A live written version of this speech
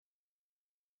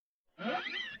Hey,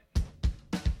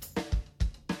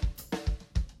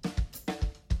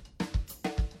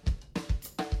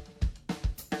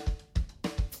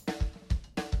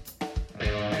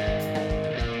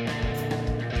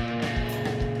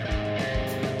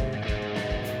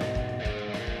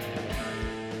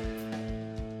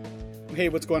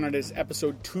 what's going on? It's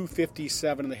episode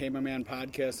 257 of the Hey My Man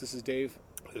podcast. This is Dave.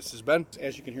 This is Ben.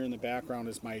 As you can hear in the background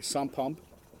is my sump pump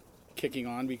kicking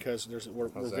on because we're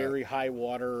very high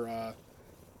water.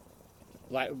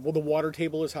 The water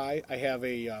table is high. I have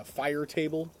a fire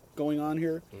table going on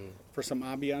here for some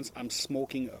ambiance. I'm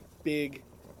smoking a big,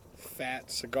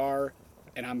 fat cigar,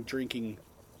 and I'm drinking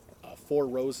Four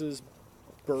Roses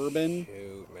bourbon.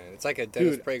 Shoot, man. It's like a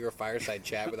Dennis Prager fireside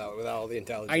chat without all the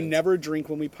intelligence. I never drink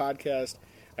when we podcast.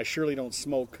 I surely don't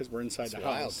smoke because we're inside the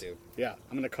house. Dude. Yeah,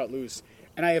 I'm going to cut loose.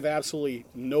 And I have absolutely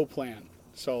no plan.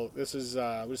 So this is,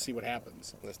 let's see what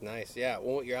happens. That's nice. Yeah,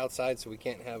 well, you're outside, so we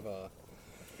can't have a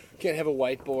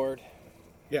whiteboard.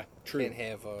 Yeah, true. Can't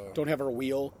have a... Don't have our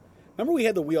wheel. Remember we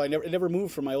had the wheel? It never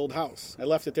moved from my old house. I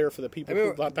left it there for the people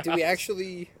who bought the house. Did we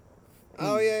actually...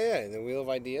 Oh, yeah. The Wheel of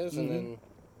Ideas, and then...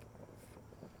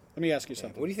 Let me ask you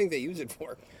something. What do you think they use it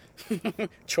for?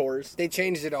 Chores. They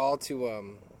changed it all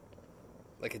to,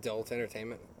 like adult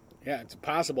entertainment. Yeah, it's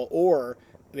possible. Or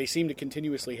they seem to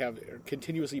continuously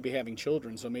be having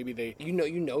children, so maybe they... You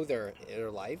know their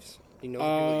lives? You know the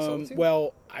people they sold to?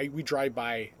 Well, we drive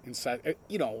by inside.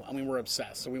 We're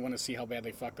obsessed, so we want to see how bad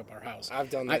they fucked up our house. I've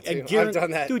done that too. I've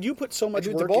done that. Dude, you put so much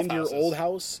work into your old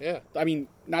house. Yeah. I mean,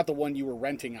 not the one you were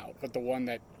renting out, but the one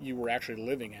that you were actually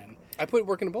living in. I put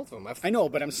work into both of them. I know,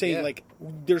 but I'm saying,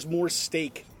 there's more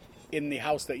stake in the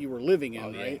house that you were living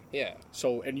in, right? Yeah.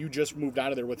 So, and you just moved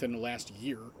out of there within the last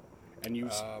year,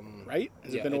 and right?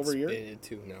 Has it been over a year? It's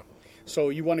 2 now. So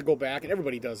you want to go back, and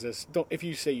everybody does this. If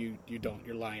you say you don't,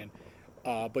 you're lying.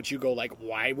 But you go like,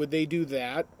 why would they do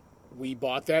that? We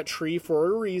bought that tree for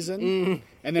a reason.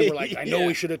 And then we're like, I know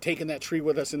we should have taken that tree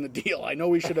with us in the deal. I know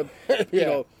we should have,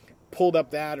 pulled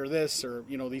up that or this or,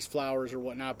 these flowers or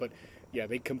whatnot. But, yeah,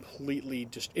 they completely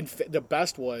just... the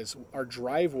best was our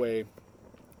driveway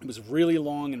was really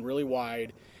long and really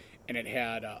wide, and it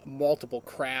had multiple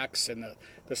cracks, and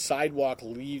the sidewalk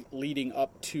leading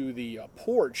up to the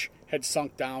porch had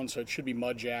sunk down, so it should be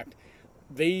mud-jacked.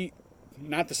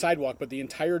 Not the sidewalk, but the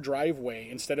entire driveway,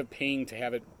 instead of paying to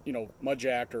have it,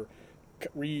 mud-jacked or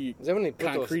Is that when they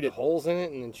put those holes in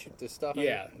it and then shoot this stuff in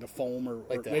it? The foam or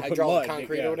the hydraulic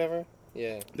concrete or whatever?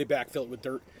 Yeah. They backfill it with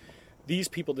dirt. These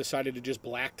people decided to just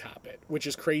blacktop it, which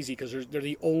is crazy because they're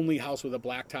the only house with a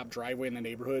blacktop driveway in the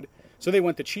neighborhood. So they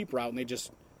went the cheap route and they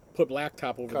just put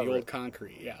blacktop over the old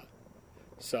concrete. Yeah.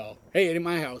 So, hey, it ain't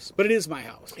my house, but it is my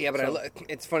house. Yeah, but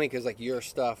it's funny because, your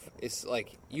stuff is,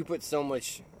 you put so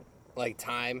much...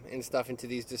 time and stuff into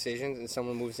these decisions, and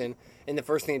someone moves in, and the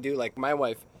first thing they do, my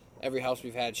wife, every house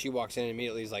we've had, she walks in and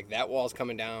immediately is like, that wall's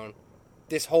coming down,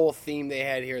 this whole theme they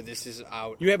had here, this is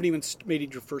out. You haven't even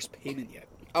made your first payment yet.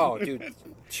 Oh, dude,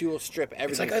 she will strip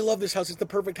everything. It's like, I love this house, it's the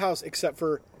perfect house, except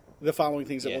for the following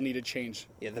things that will need to change.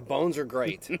 Yeah, the bones are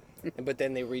great, but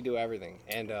then they redo everything,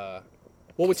 and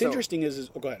what's interesting is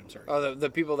go ahead, I'm sorry. Oh,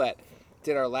 the people that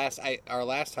did our last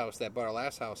house,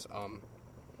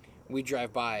 we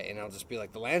drive by, and I'll just be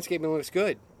like, the landscaping looks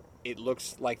good. It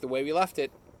looks like the way we left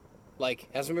it.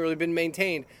 Hasn't really been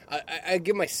maintained. I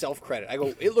give myself credit. I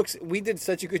go, we did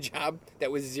such a good job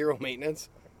that with zero maintenance,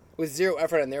 with zero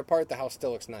effort on their part, the house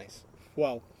still looks nice.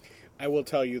 Well, I will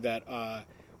tell you that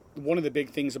one of the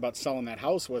big things about selling that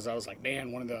house was I was like,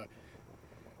 man, one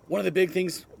of the big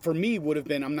things for me would have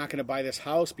been I'm not going to buy this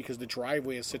house because the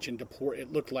driveway is such in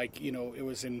it looked like, it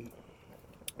was in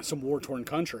some war-torn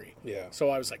country. Yeah. So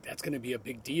I was like, that's going to be a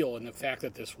big deal. And the fact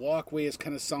that this walkway is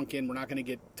kind of sunk in, we're not going to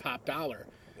get top dollar.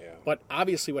 Yeah. But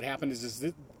obviously what happened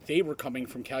is they were coming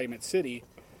from Calumet City,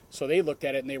 so they looked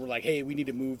at it and they were like, hey, we need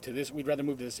to move to this. We'd rather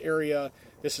move to this area.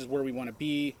 This is where we want to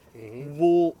be.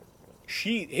 Mm-hmm.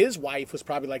 His wife was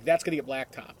probably like, that's going to get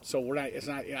blacktop. So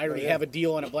I already have a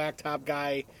deal on a blacktop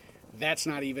guy. That's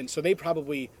not even. So they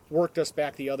probably worked us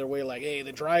back the other way like, hey,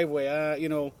 the driveway,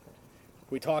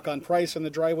 we talk on price on the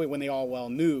driveway when they all well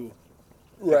knew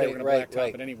that they were going to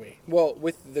blacktop it anyway. Well,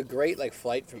 with the great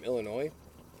flight from Illinois,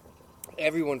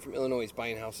 everyone from Illinois is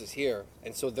buying houses here,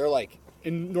 and so they're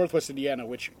in Northwest Indiana,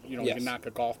 which you can knock a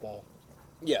golf ball.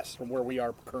 Yes, from where we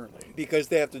are currently, because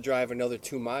they have to drive another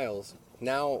 2 miles.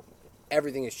 Now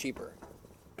everything is cheaper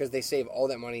because they save all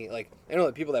that money. I know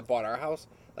the people that bought our house,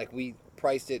 we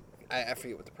priced it. I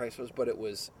forget what the price was, but it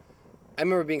was. I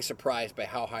remember being surprised by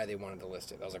how high they wanted to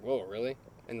list it. I was like, whoa, really?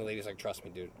 And the lady's like, trust me,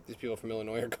 dude. These people from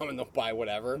Illinois are coming, they'll buy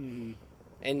whatever. Mm-hmm.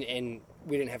 And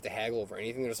we didn't have to haggle over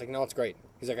anything. They're just like, no, it's great.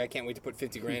 He's like, I can't wait to put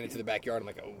 50 grand into the backyard. I'm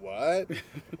like, oh, what?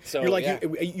 So You're like, yeah.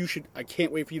 you should. I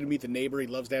can't wait for you to meet the neighbor. He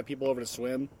loves to have people over to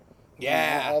swim.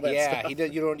 Yeah, all that yeah. stuff. He does.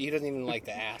 He doesn't even like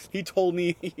to ask. He told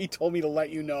me to let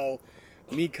you know,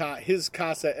 his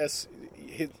casa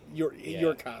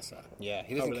your casa. Yeah,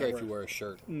 he doesn't However care that if you works.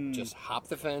 wear a shirt. Just hop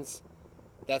the fence.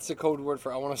 That's the code word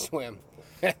for I want to swim,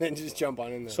 and then just jump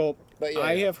on in there. So But yeah,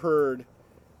 I've yeah. heard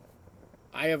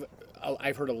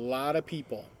a lot of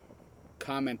people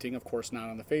commenting, of course not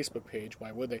on the Facebook page,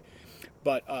 why would they,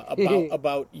 but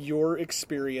about your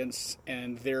experience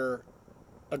and their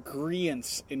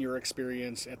agreeance in your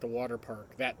experience at the water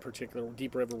park, that particular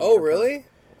Deep River water Oh, park, really?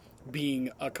 being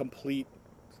a complete,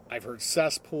 I've heard,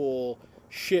 cesspool,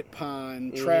 shit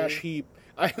pond, trash heap,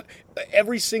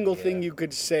 every single thing Yeah. you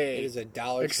could say. It is a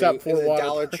Dollar except Tree. for It's a water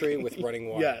Dollar park. Tree with running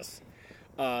water. Yes.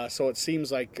 So it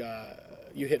seems like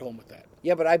you hit home with that.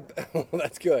 Yeah, but well,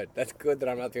 that's good. That's good that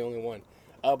I'm not the only one.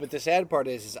 But the sad part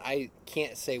is I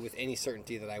can't say with any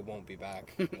certainty that I won't be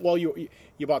back. Well, you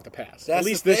bought the pass. That's At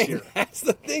least the this thing. year. That's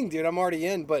the thing, dude. I'm already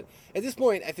in. But at this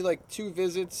point, I feel like 2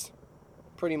 visits,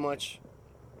 pretty much.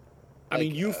 I mean,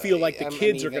 Like, you feel like the I'm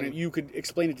kids are even. going to. You could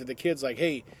explain it to the kids like,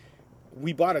 "Hey,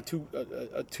 we bought a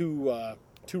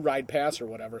two ride pass or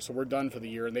whatever, so we're done for the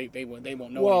year," and they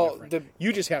won't know Well, any different.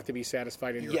 You just have to be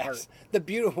satisfied in your Yes, heart. the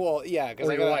beautiful, yeah, because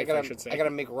Or I your gotta, life, I should say. I gotta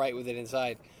make right with it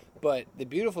inside. But the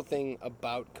beautiful thing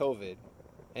about COVID,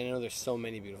 and I know there's so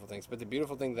many beautiful things, but the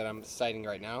beautiful thing that I'm citing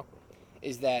right now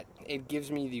is that it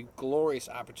gives me the glorious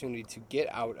opportunity to get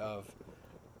out of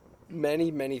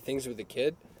many, many things with a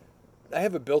kid. I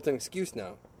have a built-in excuse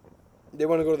now. They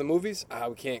want to go to the movies?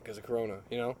 We can't because of Corona,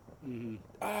 you know?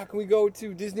 Mm-hmm. Can we go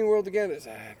to Disney World again? It's,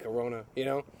 Corona, you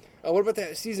know? What about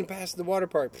that season pass to the water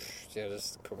park? Yeah,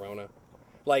 just Corona.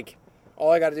 Like,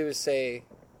 all I got to do is say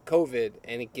COVID,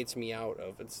 and it gets me out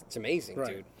of it's amazing,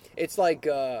 Right. dude. It's like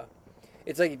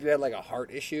if you had like a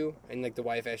heart issue and like the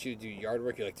wife asked you to do yard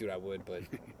work, you're like, dude, I would, but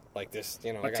like this,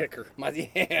 you know, A ticker.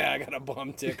 I got a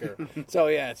bum ticker. So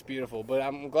yeah, it's beautiful. But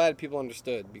I'm glad people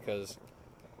understood because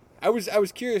I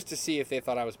was curious to see if they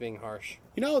thought I was being harsh.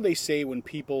 You know how they say when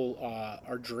people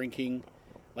are drinking,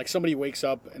 like somebody wakes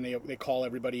up and they call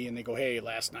everybody and they go, "Hey,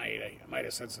 last night I might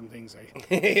have said some things."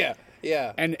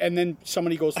 yeah. And then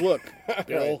somebody goes, "Look,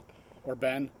 Bill or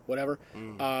Ben, whatever."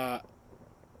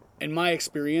 In my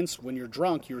experience, when you're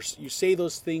drunk, you say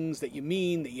those things that you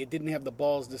mean that you didn't have the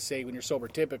balls to say when you're sober,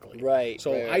 typically. Right,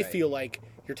 So right, I right. feel like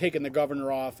you're taking the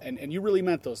governor off, and you really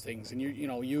meant those things, and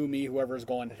you, me, whoever is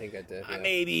going. I think I did. Yeah.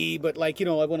 Maybe, but I went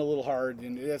a little hard,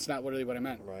 and that's not really what I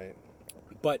meant. Right.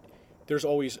 But there's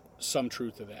always some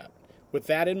truth to that. With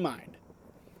that in mind,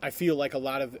 I feel like a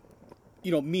lot of,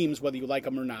 memes, whether you like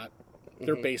them or not,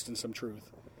 they're based in some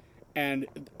truth. And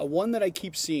a one that I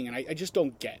keep seeing, and I just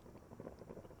don't get,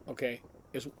 okay,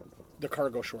 is the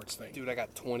cargo shorts thing. Dude, I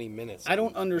got 20 minutes. I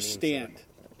don't on understand.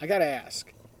 I got to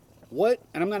ask. What?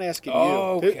 And I'm not asking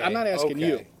Oh, you. okay, I'm not asking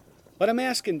you. okay. But I'm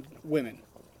asking women.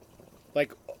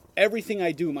 Like, everything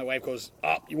I do, my wife goes,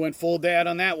 "Oh, you went full dad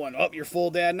on that one. Oh, you're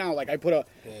full dad now." Like I put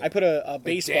a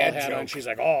baseball dad hat on. joke. She's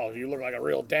like, "Oh, you look like a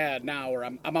real dad now." Or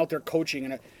I'm out there coaching,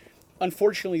 and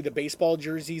unfortunately, the baseball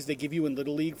jerseys they give you in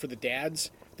Little League for the dads,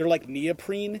 they're like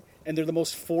neoprene, and they're the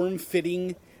most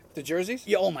form-fitting. The jerseys?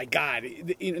 Yeah, oh my God!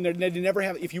 And they never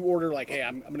have. If you order like, "Hey,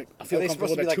 I feel they comfortable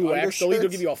supposed with a to be like 2X," they'll either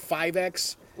undershirts? give you a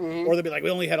 5X, or they'll be like, "We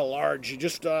only had a large. You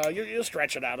just you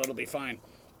stretch it out; it'll be fine."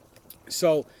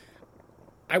 So,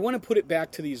 I want to put it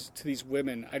back to these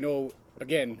women. I know,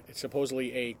 again, it's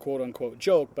supposedly a quote unquote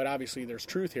joke, but obviously there's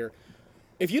truth here.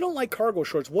 If you don't like cargo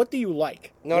shorts, what do you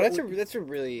like? No, that's a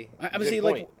really I'm good saying,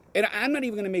 point. like, and I'm not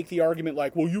even going to make the argument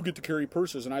like, well, you get to carry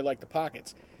purses and I like the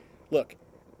pockets. Look,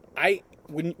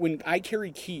 when I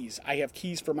carry keys, I have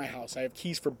keys for my house. I have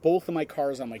keys for both of my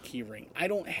cars on my key ring. I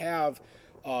don't have,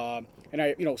 and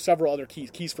I several other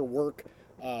keys for work.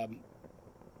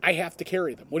 I have to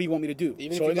carry them. What do you want me to do?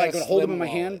 Even So if you am I got a going to hold them in slim my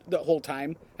hand the whole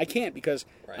time? I can't because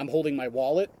Right. I'm holding my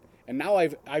wallet, and now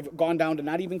I've gone down to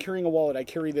not even carrying a wallet. I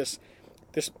carry this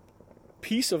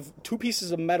two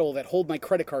pieces of metal that hold my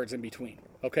credit cards in between.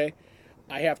 Okay,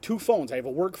 I have 2 phones. I have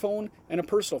a work phone and a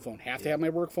personal phone. Have to have my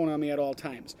work phone on me at all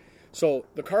times. So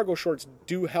the cargo shorts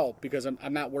do help because I'm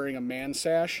not wearing a man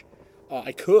sash.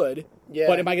 I could, Yeah.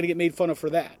 but am I going to get made fun of for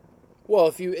that? Well,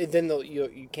 if you then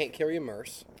you can't carry a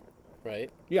merce,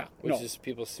 right? Yeah, Which no. is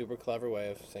people's super clever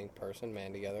way of saying person,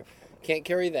 man together. Can't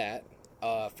carry that.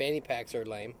 Fanny packs are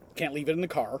lame. Can't leave it in the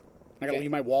car. I got to Okay.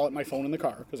 leave my wallet, my phone in the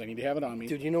car because I need to have it on me.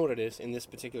 Dude, you know what it is in this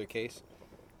particular case?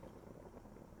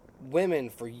 Women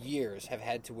for years have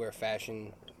had to wear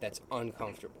fashion that's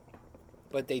uncomfortable,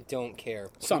 but they don't care.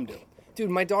 Some do. Dude,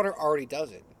 my daughter already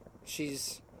does it.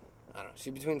 She's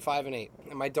between 5 and 8.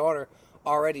 And my daughter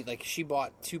already, like, she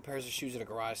bought 2 pairs of shoes at a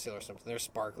garage sale or something. They're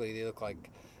sparkly. They look like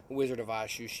Wizard of Oz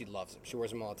shoes. She loves them. She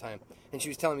wears them all the time. And she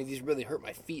was telling me these really hurt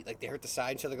my feet. Like, they hurt the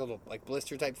side. She had like a little, like,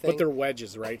 blister type thing. But they're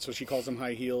wedges, right? So she calls them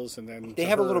high heels, and then they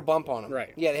have a little bump on them.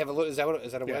 Right. Yeah, they have a little. Is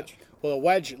that a wedge? Well, a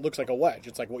wedge looks like a wedge.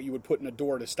 It's like what you would put in a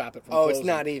door to stop it from Oh, closing. it's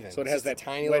not even. So it It's has just a that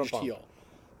tiny little wedged bump. heel.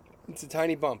 It's a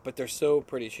tiny bump, but they're so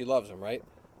pretty. She loves them, right?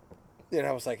 And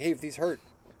I was like, hey, if these hurt.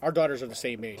 Our daughters are the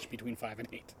same age, between 5 and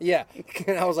 8. Yeah.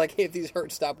 And I was like, hey, if these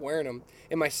hurt, stop wearing them.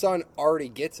 And my son already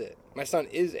gets it. My son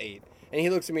is 8. And he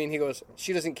looks at me and he goes,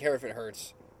 she doesn't care if it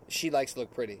hurts. She likes to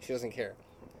look pretty. She doesn't care.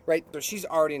 Right? So she's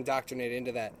already indoctrinated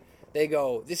into that. They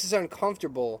go, this is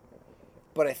uncomfortable,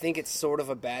 but I think it's sort of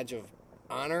a badge of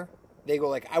honor. They go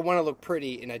like, I want to look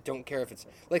pretty and I don't care if it's...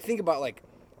 Like, think about like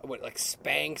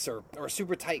Spanx or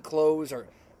super tight clothes or...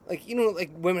 Like, you know,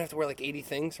 like women have to wear like 80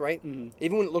 things, right? Mm-hmm.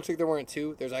 Even when it looks like they're wearing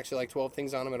 2, there's actually like 12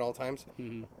 things on them at all times.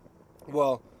 Mm-hmm.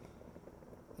 Well,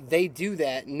 they do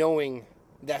that knowing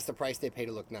that's the price they pay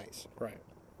to look nice. Right.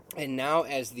 And now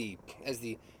as the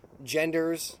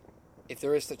genders, if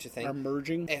there is such a thing, are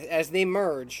merging, as they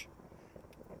merge,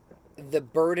 the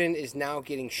burden is now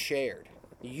getting shared.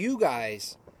 You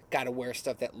guys got to wear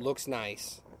stuff that looks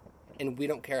nice, and we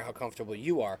don't care how comfortable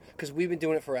you are because we've been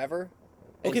doing it forever.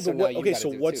 Okay, so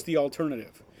what's the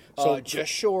alternative? So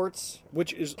just shorts,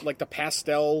 which is like the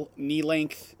pastel knee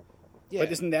length. Yeah.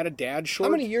 But isn't that a dad short?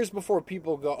 How many years before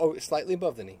people go, oh, slightly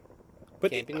above the knee? But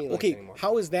Can't be knee length okay, anymore.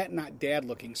 how is that not dad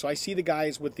looking? So I see the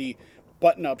guys with the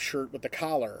button-up shirt with the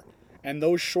collar and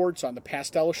those shorts on, the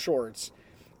pastel shorts,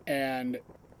 and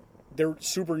they're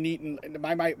super neat. And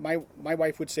my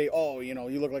wife would say, oh, you know,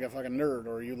 you look like a fucking nerd,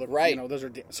 or you look, right. You know, those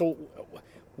are so.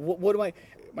 What do I?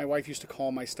 My wife used to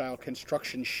call my style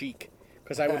construction chic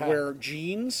because I would wear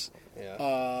jeans,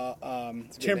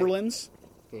 Timberlands,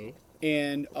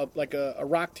 and like a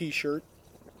rock T-shirt,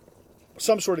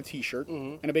 some sort of T-shirt,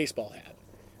 and a baseball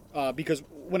hat. Because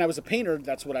when I was a painter,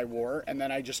 that's what I wore, and then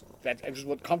I just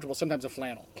was comfortable. Sometimes a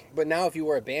flannel. But now, if you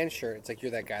wear a band shirt, it's like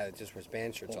you're that guy that just wears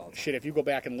band shirts all the time. Shit, if you go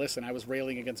back and listen, I was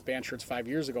railing against band shirts 5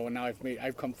 years ago, and now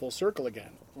I've come full circle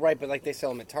again. Right, but like they sell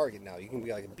them at Target now. You can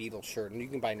be like a Beatles shirt, and you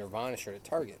can buy a Nirvana shirt at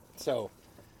Target. So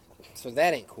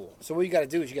that ain't cool. So what you got to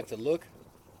do is you got to look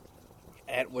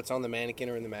at what's on the mannequin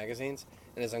or in the magazines,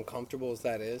 and as uncomfortable as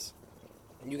that is,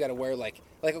 you got to wear like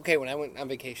okay, when I went on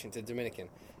vacation to Dominican,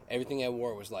 everything I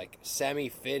wore was like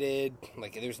semi-fitted,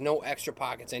 like there's no extra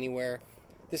pockets anywhere.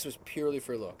 This was purely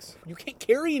for looks. You can't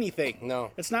carry anything.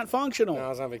 No. It's not functional. No, I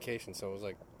was on vacation, so it was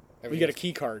like... You get a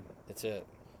key card. That's it.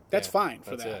 That's fine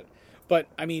for that's that. It. But,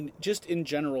 I mean, just in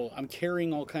general, I'm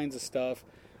carrying all kinds of stuff.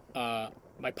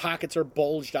 My pockets are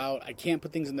bulged out. I can't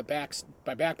put things in my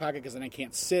back pocket because then I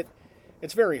can't sit.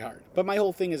 It's very hard. But my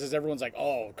whole thing is everyone's like,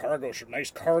 oh,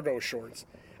 nice cargo shorts.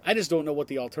 I just don't know what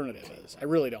the alternative is. I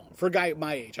really don't. For a guy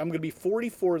my age, I'm going to be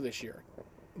 44 this year.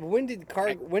 When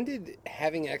did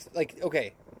having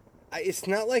okay, it's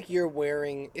not like you're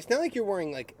wearing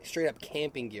like straight up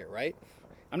camping gear, right?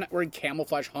 I'm not wearing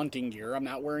camouflage hunting gear. I'm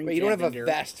not wearing. Right, you don't have a gear.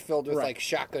 vest filled with Right. like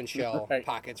shotgun shell Right.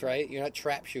 pockets, right? You're not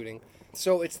trap shooting.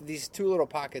 So it's these 2 little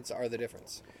pockets are the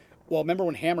difference. Well, remember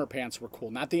when hammer pants were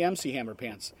cool? Not the MC Hammer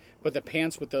pants, but the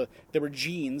pants with they were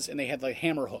jeans and they had like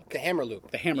hammer hook. The hammer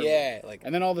loop. The hammer loop. Like,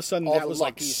 and then all of a sudden all that the was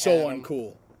like Luckies so had 'em.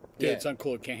 uncool. Dude, it's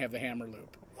uncool. You can't have the hammer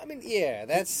loop. I mean, yeah,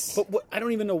 that's... But I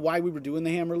don't even know why we were doing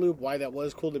the hammer loop, why that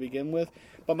was cool to begin with.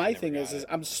 But my thing is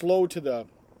I'm slow to the...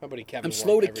 My buddy Kevin I'm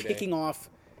slow to every kicking day. off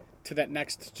to that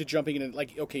next, to jumping in.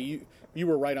 Like, okay, you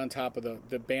were right on top of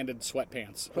the banded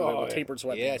sweatpants. Oh, the tapered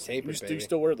sweatpants. yeah, tapered, You baby.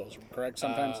 still wear those, correct,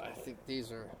 sometimes? I think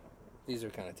these are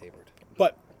kind of tapered.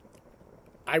 But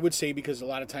I would say because a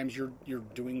lot of times you're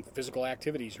doing physical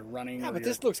activities, you're running. Yeah, or but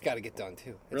you're- this look's got to get done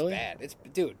too. It's Really? bad.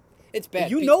 It's bad.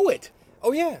 You know it.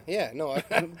 Oh yeah. No,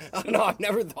 no, I've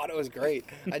never thought it was great.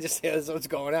 I just say that's what's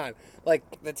going on. Like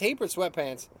the tapered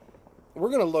sweatpants,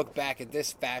 we're gonna look back at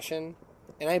this fashion,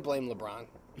 and I blame LeBron.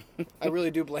 I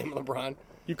really do blame LeBron.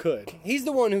 You could. He's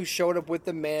the one who showed up with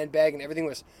the man bag, and everything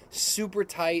was super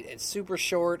tight and super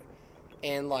short,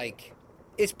 and like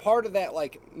it's part of that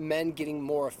like men getting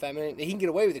more effeminate. He can get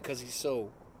away with it because he's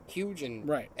so huge and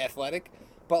Right. athletic,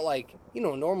 but like a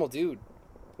normal dude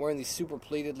wearing these super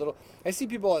pleated little... I see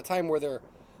people all the time where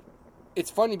it's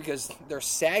funny because they're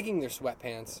sagging their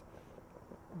sweatpants,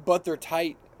 but they're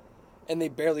tight, and they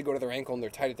barely go to their ankle, and they're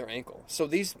tight at their ankle. So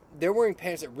they're wearing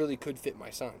pants that really could fit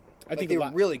my son. I think they a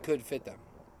lot- really could fit them.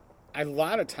 A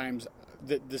lot of times,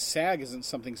 the sag isn't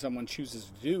something someone chooses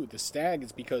to do. The sag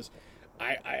is because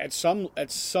at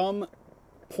some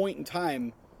point in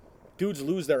time, dudes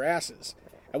lose their asses.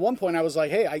 At one point, I was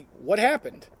like, "Hey, what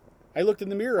happened?" I looked in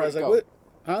the mirror. I was like, Where'd it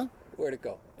 "What? Huh? Where'd it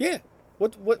go? Yeah.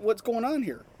 What's going on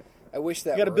here? I wish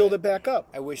that You got to build it back up."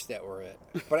 I wish that were it.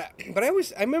 But I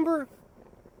remember,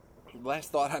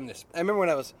 last thought on this. I remember when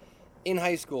I was in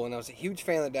high school and I was a huge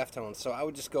fan of the Deftones, so I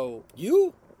would just go,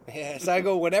 You? yeah, so I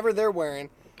go whatever they're wearing.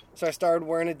 So I started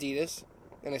wearing Adidas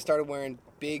and I started wearing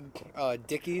big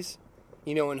Dickies,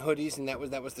 and hoodies, and that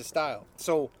was the style.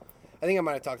 So I think I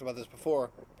might have talked about this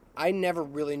before. I never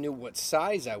really knew what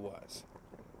size I was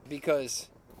because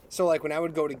so like when I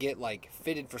would go to get like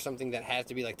fitted for something that has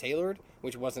to be like tailored,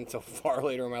 which wasn't until far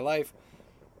later in my life,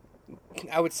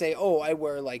 I would say, "Oh, I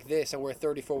wear like this. I wear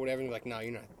 34, whatever." And they're like, "No,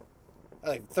 you're not."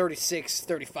 Like 36,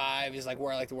 35 is like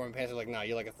where I like to wear my pants. They're like, "No,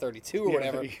 you're like a 32 or Yeah,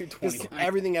 whatever." you're Because 29.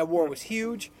 everything I wore was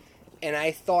huge, and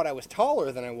I thought I was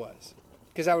taller than I was.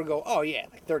 Because I would go, "Oh yeah,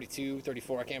 like 32,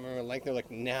 34. I can't remember the length." They're like,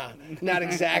 "Nah, not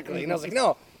exactly." And I was like,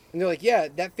 "No." And they're like, "Yeah,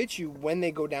 that fits you when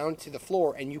they go down to the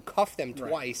floor and you cuff them Right.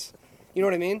 twice." You know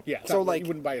what I mean? Yeah. So like, you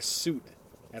wouldn't buy a suit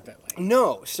at that length.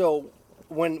 no. So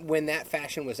when that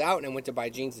fashion was out and I went to buy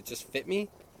jeans that just fit me,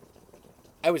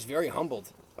 I was very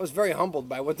humbled. I was very humbled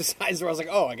by what the size were. I was like,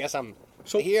 "Oh, I guess I'm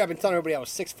here." I've been telling everybody I was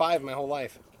 6'5" my whole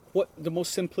life. What the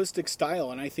most simplistic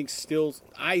style, and I think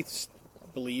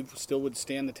believe still would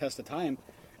stand the test of time,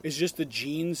 is just the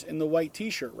jeans and the white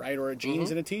T-shirt, right? Or a jeans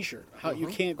and a T-shirt. You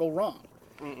can't go wrong.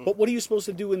 But what are you supposed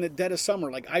to do in the dead of summer?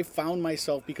 Like I found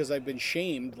myself because I've been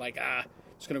shamed. Like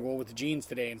just gonna go with the jeans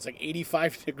today, and it's like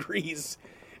 85 degrees,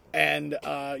 and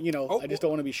I just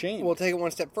don't want to be shamed. We'll take it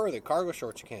one step further. Cargo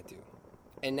shorts you can't do.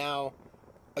 And now,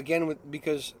 again,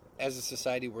 because as a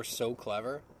society we're so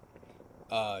clever,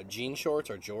 jean shorts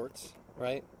are jorts,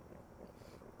 right?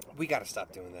 We got to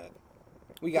stop doing that.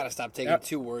 We got to stop taking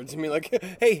two words and be like,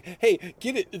 hey,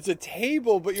 get it. It's a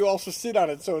table, but you also sit on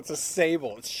it, so it's a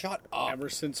sable. Shut up. Ever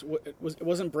since it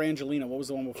wasn't Brangelina. What was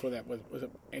the one before that? Was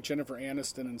it Jennifer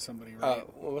Aniston and somebody? Right?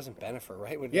 It wasn't Bennifer,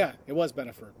 right? Yeah, it was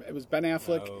Bennifer. It was Ben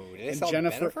Affleck and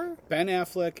Jennifer. Bennifer? Ben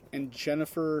Affleck and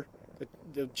Jennifer,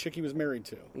 the chick he was married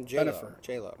to. Bennifer.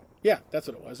 J-Lo. Yeah, that's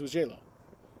what it was. It was J-Lo.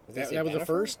 That was the Bennifer?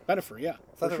 first? Bennifer, yeah.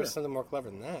 I thought there was something more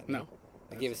clever than that. No.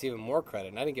 They gave us even more credit,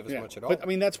 and I didn't give us much at all. But, I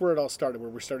mean, that's where it all started, where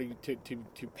we're starting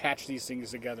to patch these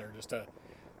things together, just to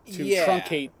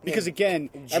truncate. Because, again,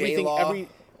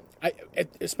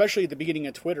 especially at the beginning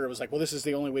of Twitter, it was like, well, this is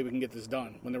the only way we can get this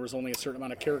done, when there was only a certain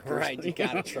amount of characters. Right, you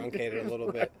got to truncate it a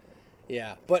little bit.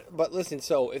 Yeah, but listen,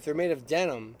 so if they're made of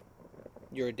denim,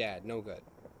 you're a dad, no good.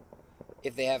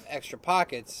 If they have extra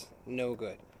pockets, no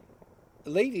good.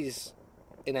 Ladies,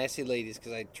 and I say ladies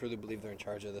because I truly believe they're in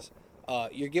charge of this,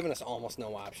 you're giving us almost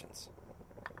no options.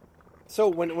 So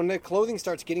when the clothing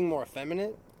starts getting more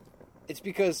effeminate, it's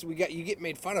because you get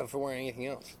made fun of for wearing anything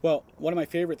else. Well, one of my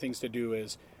favorite things to do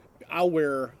is I'll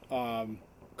wear,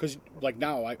 because like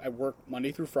now I work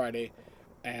Monday through Friday,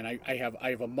 and I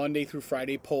have a Monday through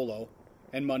Friday polo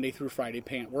and Monday through Friday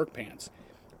work pants.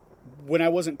 When I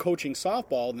wasn't coaching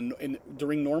softball,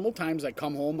 during normal times, I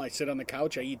come home, I sit on the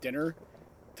couch, I eat dinner,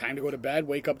 time to go to bed,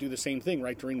 wake up, do the same thing,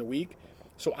 right, during the week.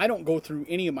 So I don't go through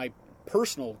any of my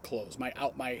personal clothes, my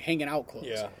hanging out clothes.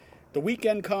 Yeah. The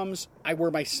weekend comes, I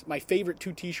wear my favorite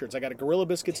two T-shirts. I got a Gorilla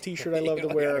Biscuits T-shirt I love to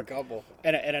wear, a couple.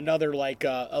 and another like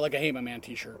a Hey My Man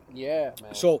T-shirt. Yeah,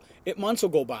 man. So months will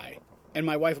go by, and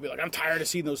my wife will be like, "I'm tired of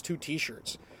seeing those two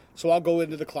T-shirts." So I'll go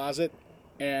into the closet,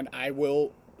 and I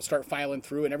will start filing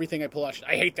through, and everything I pull out,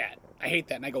 I hate that.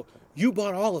 And I go, "You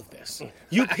bought all of this.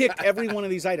 You picked every one of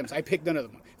these items. I picked none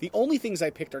of them. The only things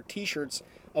I picked are T-shirts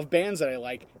of bands that I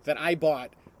like that I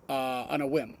bought on a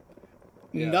whim.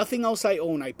 Yeah. Nothing else I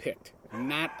own I picked.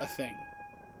 Not a thing."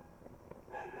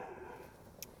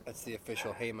 That's the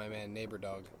official Hey My Man neighbor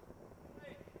dog.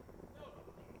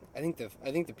 I think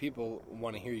the people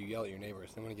want to hear you yell at your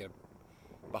neighbors. They want to get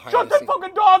a behind Shut the that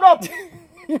fucking dog up!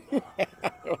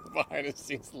 behind the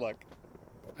scenes look.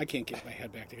 I can't get my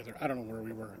head back together. I don't know where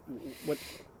we were. What?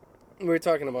 We were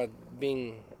talking about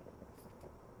being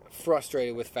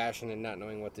frustrated with fashion and not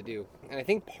knowing what to do. And I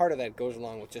think part of that goes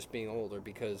along with just being older,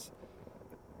 because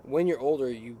when you're older,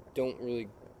 you don't really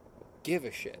give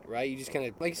a shit, right? You just kind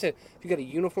of, like you said, if you got a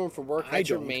uniform for work, that's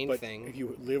your main thing. If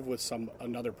you live with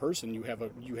another person, you have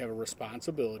a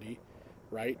responsibility,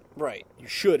 right? Right. You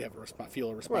should have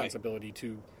feel a responsibility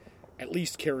to at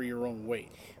least carry your own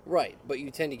weight. Right, but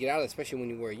you tend to get out of it, especially when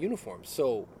you wear a uniform.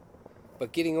 So,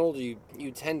 but getting older,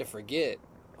 you tend to forget.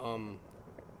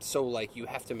 So, like, you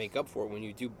have to make up for it when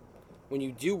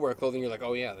you do wear clothing. You're like,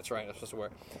 oh yeah, that's right, I'm supposed to wear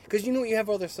it. Because you have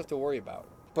other stuff to worry about.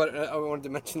 But I wanted to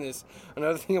mention this.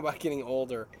 Another thing about getting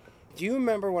older. Do you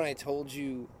remember when I told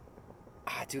you,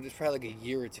 dude, it's probably like a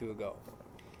year or two ago.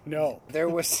 No. There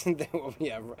was,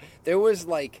 there was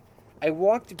like, I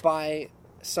walked by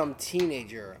some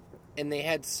teenager, and they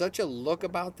had such a look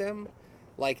about them,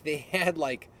 like they had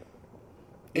like,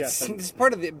 it's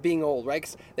part of it being old, right?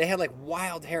 'Cause they had like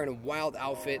wild hair and a wild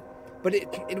outfit, but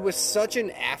it was such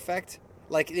an affect,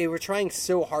 like they were trying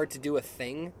so hard to do a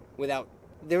thing without,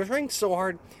 they were trying so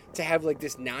hard to have like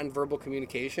this nonverbal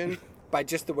communication by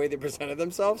just the way they presented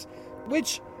themselves,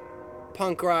 which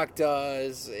punk rock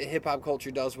does, hip hop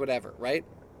culture does, whatever, right?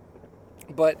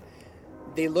 But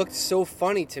they looked so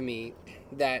funny to me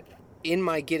that in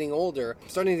my getting older, I'm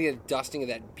starting to get a dusting of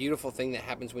that beautiful thing that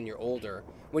happens when you're older.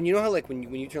 When you know how like when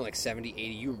you turn like 70, 80,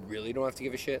 you really don't have to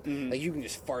give a shit. Mm-hmm. Like you can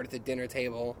just fart at the dinner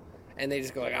table and they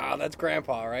just go like, oh, that's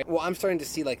grandpa, right? Well, I'm starting to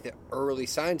see like the early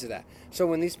signs of that. So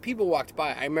when these people walked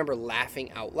by, I remember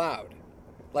laughing out loud.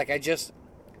 Like I just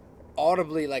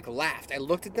audibly like laughed. I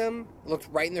looked at them, looked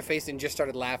right in their face, and just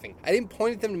started laughing. I didn't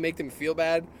point at them to make them feel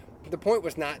bad. The point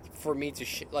was not for me to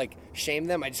shame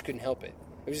them. I just couldn't help it.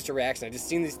 It was just a reaction. I just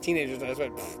seen these teenagers and I just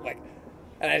went like,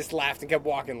 and I just laughed and kept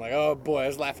walking like, oh boy, I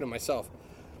was laughing at myself.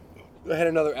 I had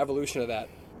another evolution of that.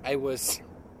 I was,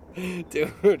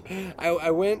 dude, I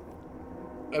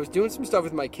was doing some stuff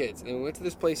with my kids, and we went to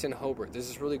this place in Hobart. There's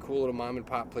this really cool little mom and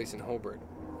pop place in Hobart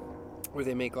where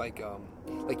they make like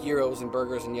gyros and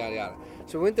burgers and yada yada.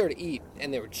 So we went there to eat,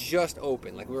 and they were just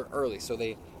open. Like we were early, so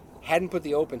they hadn't put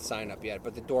the open sign up yet,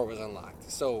 but the door was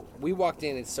unlocked. So we walked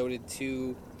in, and so did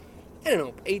two, I don't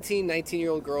know, 18,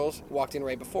 19-year-old girls walked in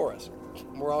right before us.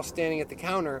 We're all standing at the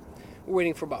counter. We're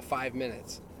waiting for about 5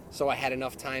 minutes. So I had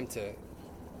enough time to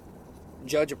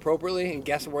judge appropriately and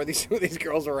guess where these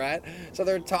girls were at. So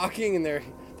they're talking and they're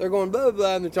going blah, blah,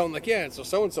 blah, and they're telling like, yeah, and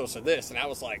so-and-so said this. And I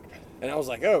was like,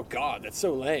 oh, God, that's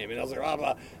so lame. And I was like, blah,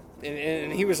 blah.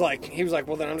 And he was like,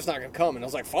 well, then I'm just not going to come. And I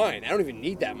was like, fine, I don't even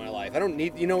need that in my life. I don't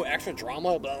need, extra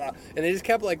drama, blah, blah. And they just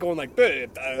kept like going like, blah,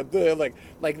 blah, blah,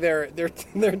 like their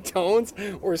tones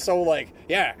were so like,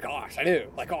 yeah, gosh, I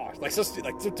knew, like, gosh, like so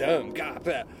dumb, God,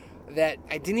 blah. That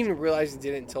I didn't even realize it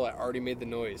did it until I already made the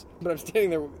noise. But I'm standing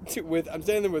there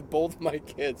with both my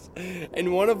kids,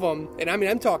 and one of them, and I mean,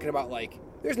 I'm talking about like,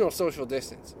 there's no social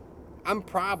distance. I'm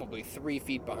probably 3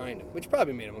 feet behind him, which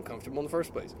probably made him uncomfortable in the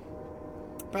first place.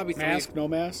 Probably mask, no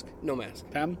mask? No mask.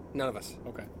 Pam? None of us.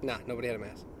 Okay. Nah, nobody had a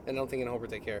mask. And I don't think in Hobart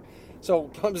they care.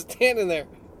 So I'm standing there.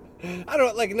 I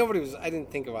don't like I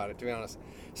didn't think about it, to be honest.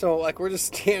 So like we're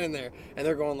just standing there and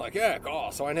they're going like, yeah,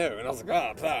 gosh, so I knew. And I was like,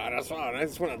 oh, blah, that's fine. I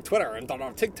just went on Twitter and thought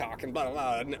on TikTok and blah,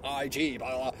 blah, blah, and IG,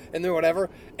 blah, blah, and then whatever.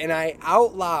 And I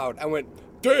out loud, I went,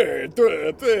 duh,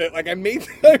 duh, duh. Like I made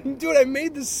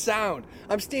this sound.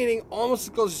 I'm standing almost as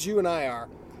close as you and I are.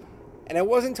 And I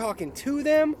wasn't talking to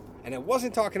them. And I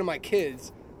wasn't talking to my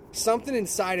kids. Something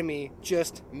inside of me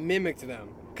just mimicked them.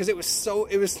 Because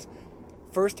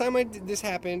first time this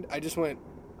happened,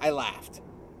 I laughed.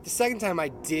 The second time I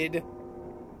did,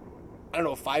 I don't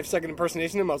know, a 5-second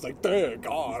impersonation of him, I was like, "Dear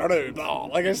God, I don't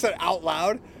know." Like I said out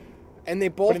loud. And they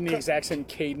both... But in the exact same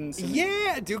cadence.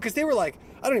 Yeah, dude, because they were like,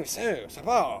 I don't even say, like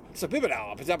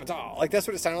that's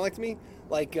what it sounded like to me.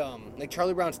 Like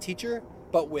Charlie Brown's teacher,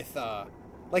 but with...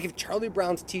 like if Charlie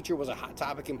Brown's teacher was a Hot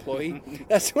Topic employee,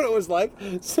 that's what it was like.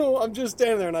 So I'm just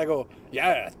standing there and I go,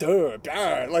 yeah, duh,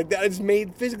 duh. Like that, I just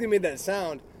physically made that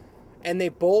sound. And they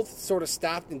both sort of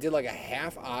stopped and did like a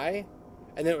half eye.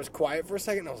 And then it was quiet for a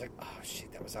second. And I was like, oh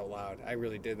shit, that was out loud. I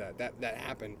really did that. That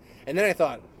happened. And then I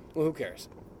thought, well, who cares?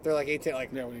 They're like 18,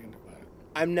 like, yeah, what are you going to do about it?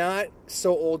 I'm not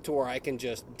so old to where I can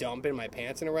just dump in my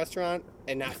pants in a restaurant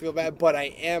and not feel bad, but I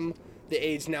am the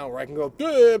age now where I can go,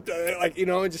 duh, duh, like,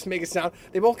 and just make a sound.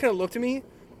 They both kind of looked at me,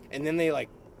 and then they like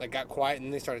got quiet, and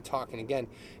then they started talking again.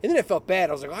 And then I felt bad.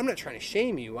 I was like, I'm not trying to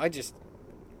shame you. I just,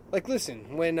 like,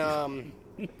 listen, when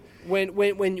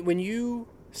you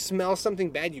smell something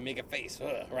bad, you make a face,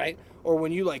 right? Or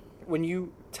when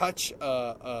you touch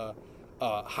a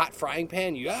hot frying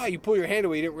pan, you pull your hand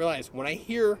away, you didn't realize. When I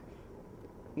hear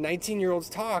 19-year-olds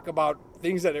talk about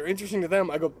things that are interesting to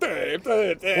them, I go, well,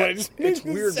 it's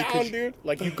weird sound, because dude.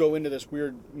 Like you go into this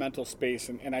weird mental space,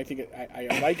 and I think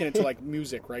I liken it to like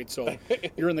music, right? So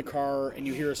you're in the car and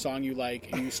you hear a song you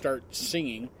like and you start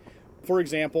singing. For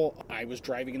example, I was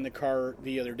driving in the car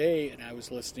the other day and I was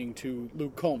listening to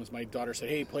Luke Combs. My daughter said,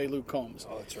 hey, play Luke Combs.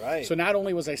 Oh, that's right. So not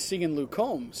only was I singing Luke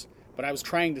Combs, but I was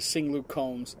trying to sing Luke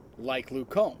Combs like Luke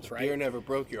Combs, right? Beer never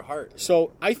broke your heart.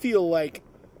 So I feel like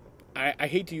I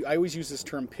always use this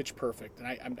term pitch perfect,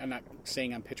 and I'm not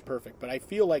saying I'm pitch perfect, but I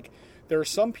feel like there are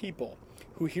some people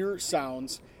who hear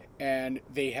sounds and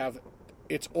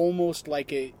it's almost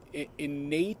like a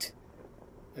innate,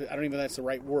 I don't even know if that's the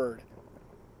right word,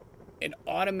 an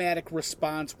automatic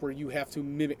response where you have to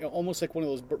mimic, almost like one of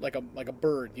those, like a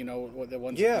bird, you know, the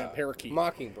ones, parakeet.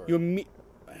 Mockingbird. I don't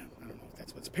know if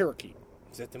that's what's a parakeet.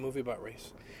 Is that the movie about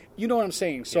race? You know what I'm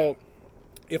saying? So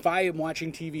if I am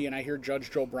watching TV and I hear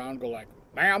Judge Joe Brown go like,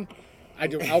 ma'am,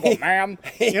 I'll go, ma'am.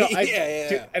 You know,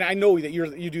 and I know that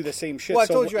you do the same shit. Well, I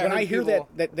so told you when I I hear people...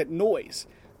 that noise,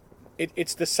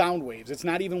 it's the sound waves. It's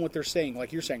not even what they're saying.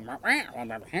 Like you're saying,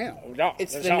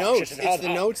 it's the notes. It's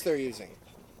the notes they're using.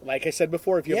 Like I said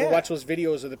before, if you ever watch those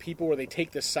videos of the people where they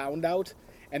take the sound out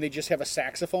and they just have a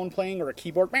saxophone playing or a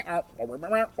keyboard,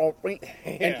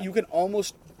 and you can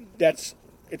almost, it's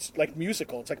like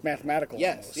musical. It's like mathematical.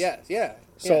 Yes, almost. yeah.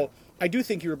 So I do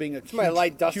think you were being a my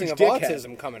light dusting huge of dickhead,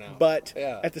 autism coming out. But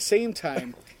at the same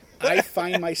time, I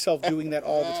find myself doing that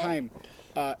all the time.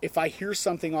 If I hear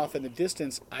something off in the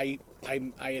distance, I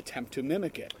attempt to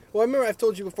mimic it. Well, I remember I've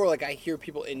told you before, like I hear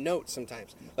people in notes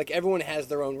sometimes. Like everyone has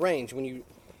their own range.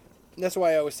 That's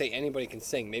why I always say anybody can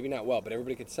sing. Maybe not well, but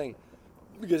everybody can sing.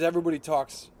 Because everybody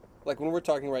talks, like when we're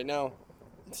talking right now,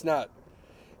 it's not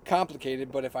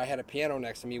complicated, but if I had a piano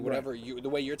next to me, whatever the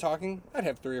way you're talking, I'd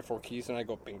have 3 or 4 keys and I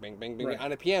go bing, bing, bing, bing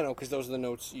on a piano because those are the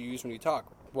notes you use when you talk.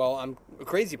 Well, I'm a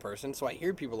crazy person, so I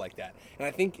hear people like that. And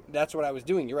I think that's what I was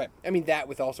doing. You're right. I mean, that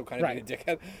with also kind of being a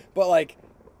dickhead. But like,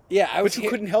 But you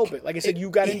couldn't help it. Like I said, you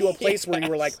got into a place where you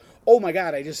were like, oh my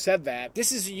God, I just said that.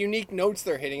 This is unique notes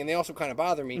they're hitting, and they also kind of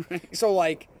bother me. So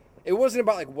like, it wasn't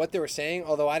about like what they were saying,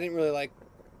 although I didn't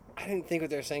think what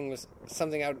they were saying was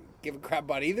something I would give a crap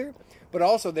about either. But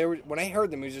also, when I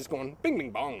heard them, it was just going bing,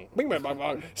 bing, bong, bing, bing, bong,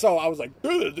 bong. So I was like,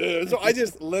 so I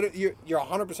just literally, you're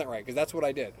 100% right, because that's what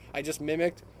I did. I just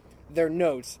mimicked their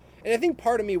notes. And I think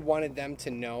part of me wanted them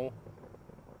to know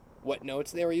what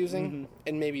notes they were using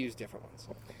and maybe use different ones.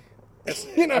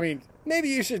 I mean, maybe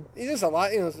you should, there's a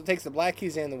lot, it takes the black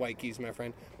keys and the white keys, my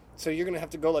friend. So you're going to have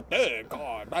to go like,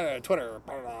 God, Twitter,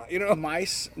 My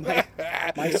son...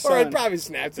 Or it probably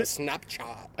snaps a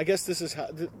Snapchat. I guess this is how...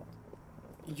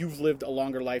 You've lived a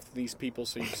longer life than these people,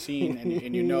 so you've seen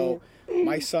and you know.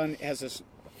 My son has this...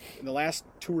 In the last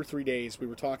 2 or 3 days, we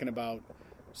were talking about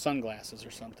sunglasses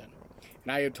or something.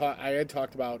 And I had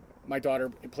talked about... My daughter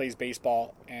plays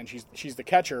baseball, and she's the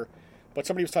catcher. But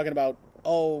somebody was talking about,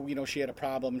 she had a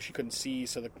problem. She couldn't see,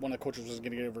 so one of the coaches was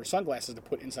going to give her sunglasses to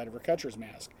put inside of her catcher's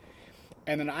mask.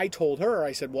 And then I told her,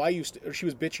 I said, well, she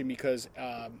was bitching because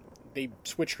they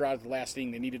switched her out of the last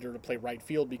inning. They needed her to play right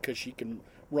field because she can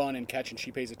run and catch and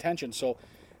she pays attention. So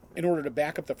in order to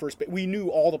back up the first base, we knew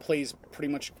all the plays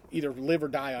pretty much either live or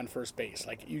die on first base.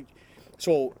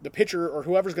 So the pitcher or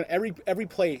whoever's going to, every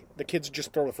play, the kids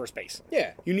just throw to first base.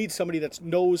 Yeah. You need somebody that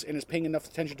knows and is paying enough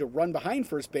attention to run behind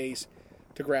first base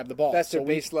to grab the ball. That's their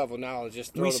base level knowledge.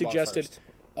 Just throw the ball first. We suggested,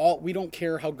 we don't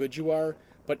care how good you are,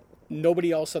 but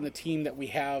nobody else on the team that we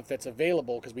have that's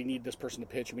available, because we need this person to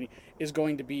pitch, is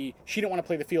going to be, she didn't want to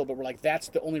play the field, but we're like, that's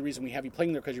the only reason we have you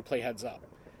playing there, because you play heads up.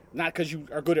 Not because you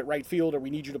are good at right field, or we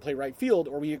need you to play right field,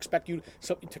 or we expect you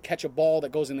to catch a ball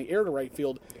that goes in the air to right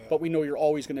field, but we know you're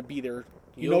always going to be there.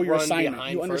 You know your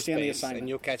assignment. You understand the assignment. And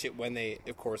you'll catch it when they,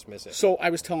 of course, miss it. So I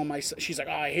was telling my son, she's like,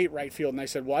 I hate right field. And I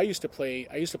said, well, I used to play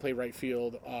right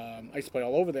field. I used to play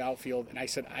all over the outfield. And I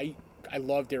said, I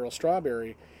love Darryl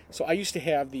Strawberry. So I used to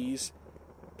have these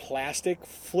plastic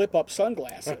flip-up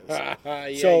sunglasses.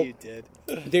 You did.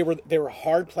 They were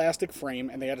hard plastic frame,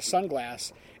 and they had a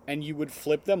sunglass, and you would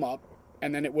flip them up,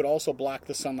 and then it would also block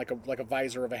the sun like a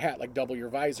visor of a hat, like double your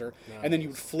visor. Nice. And then you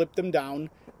would flip them down.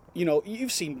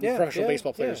 You've seen professional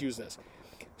baseball players use this.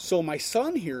 So my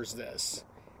son hears this,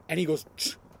 and he goes,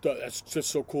 that's just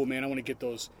so cool, man. I want to get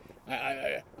those.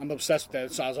 I'm obsessed with that.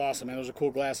 It sounds awesome, man. Those are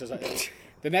cool glasses.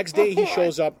 The next day he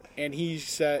shows up, and he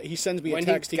sends me a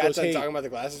text. He goes, hey, talking about the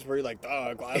glasses, where you're like,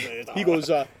 glasses. He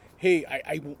goes, hey,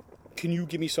 can you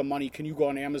give me some money? Can you go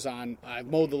on Amazon? I've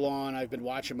mowed the lawn. I've been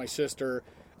watching my sister.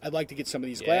 I'd like to get some of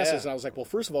these glasses. And I was like, well,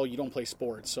 first of all, you don't play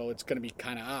sports, so it's going to be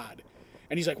kind of odd.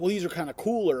 And he's like, well, these are kind of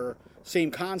cooler,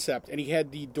 same concept. And he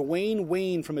had the Dwayne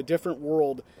Wayne from a different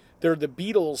world. They're the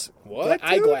Beatles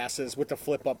eyeglasses with the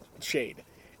flip-up shade.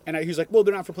 And he was like, well,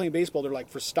 they're not for playing baseball. They're like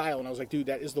for style. And I was like, dude,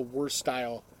 that is the worst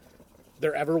style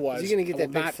there ever was. Is he going to get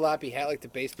that big floppy hat like the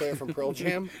bass player from Pearl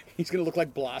Jam? He's going to look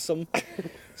like Blossom.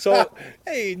 So,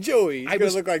 hey, Joey. He's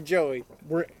going to look like Joey.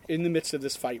 We're in the midst of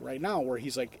this fight right now where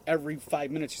he's like, every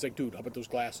 5 minutes, he's like, dude, how about those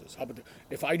glasses?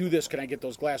 If I do this, can I get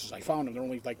those glasses? I found them. They're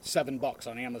only like $7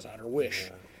 on Amazon or Wish.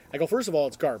 Yeah. I go, first of all,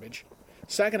 it's garbage.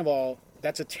 Second of all,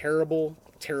 that's a terrible,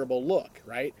 terrible look,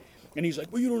 right? And he's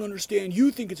like, well, you don't understand. You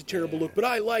think it's a terrible look, but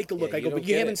I like the look. I go, but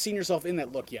you haven't seen yourself in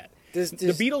that look yet.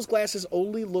 The Beatles glasses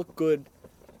only look good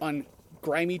on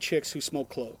grimy chicks who smoke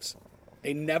cloves.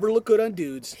 They never look good on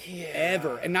dudes, Yeah.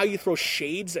 ever. And now you throw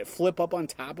shades that flip up on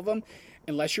top of them,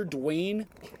 unless you're Dwayne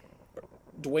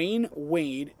Wayne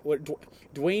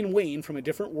from A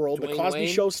Different World, the Dwayne Cosby Wayne?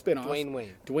 Show spinoff. Dwayne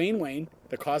Wayne. Wayne,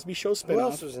 the Cosby Show Who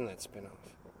else spinoff. was in that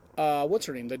spinoff? What's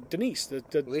her name? The Denise. The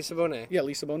Lisa Bonet. yeah,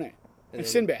 Lisa Bonet. And then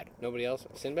Sinbad. Nobody else?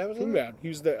 Sinbad was in it? Sinbad. He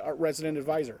was the resident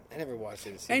advisor. I never watched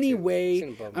it.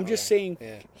 Anyway, I'm just saying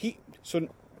Yeah. So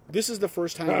this is the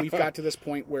first time we've got to this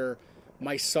point where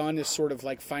my son is sort of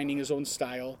like finding his own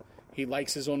style. He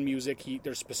likes his own music.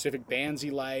 There's specific bands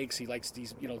he likes. He likes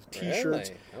these, T-shirts.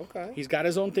 Really? Okay. He's got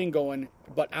his own thing going,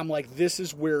 but I'm like, this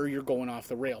is where you're going off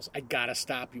the rails. I gotta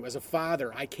stop you. As a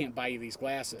father, I can't buy you these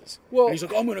glasses. Well- and he's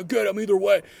like, I'm gonna get them either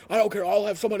way. I don't care. I'll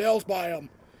have someone else buy them.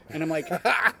 And I'm like,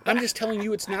 I'm just telling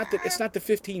you, it's not the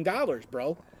 $15,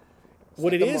 bro.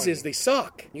 What it the is money. they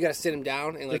suck. You gotta sit him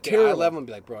down and like They're get eye terrible. level and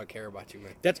be like, bro, I care about you,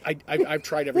 man. That's I've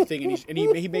tried everything, and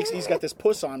he's got this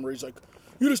puss on where he's like,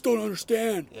 you just don't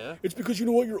understand. Yeah. It's because you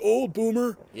know what, you're old,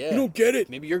 boomer. Yeah. You don't get it.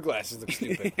 Maybe your glasses look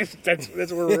stupid.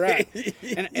 that's where we're at.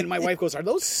 And my wife goes, are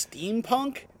those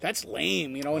steampunk? That's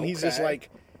lame, And he's just Okay. like,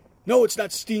 no, it's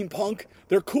not steampunk.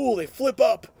 They're cool. They flip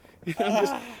up.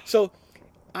 So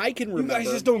I can You remember.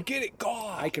 guys just don't get it.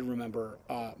 God. I can remember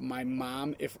my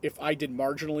mom, if I did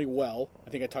marginally well, I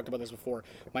think I talked about this before,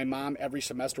 my mom every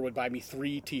semester would buy me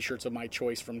 3 T-shirts of my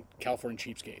choice from California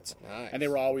Cheapskates. Nice. And they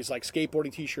were always like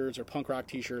skateboarding T-shirts or punk rock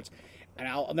T-shirts. And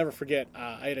I'll never forget,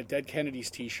 I had a Dead Kennedys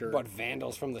T-shirt. What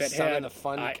Vandals from the that Sun had- and the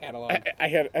Fun I- catalog? I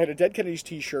had a Dead Kennedys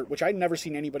T-shirt, which I'd never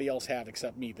seen anybody else have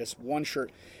except me. This one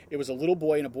shirt, it was a little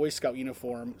boy in a Boy Scout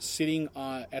uniform sitting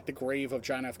at the grave of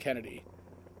John F. Kennedy.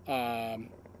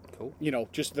 Cool.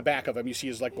 Just the back of him, you see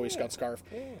his like Boy Scout scarf.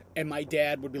 And my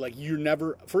dad would be like, "You're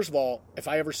never." First of all, if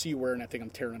I ever see you wearing that thing, I'm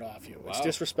tearing it off you. It's Wow.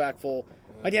 disrespectful.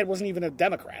 My dad wasn't even a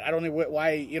Democrat. I don't know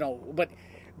why. But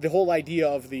the whole idea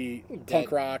of the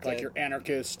punk rock, like dead. you're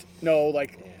anarchist. No,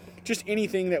 like just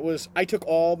anything that was. I took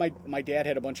all my dad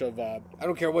had a bunch of. I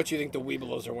don't care what you think the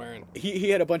Weebelos are wearing.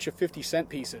 He had a bunch of 50-cent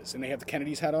pieces, and they have the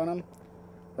Kennedy's head on them.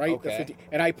 Right, Okay.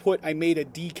 and I made a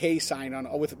DK sign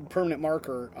on with permanent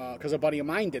marker because a buddy of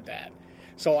mine did that.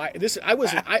 So I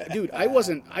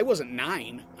wasn't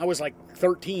 9. I was like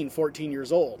 13, 14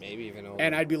 years old. Maybe even older.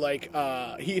 And I'd be like,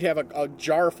 he'd have a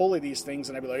jar full of these things,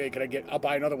 and I'd be like, hey, I'll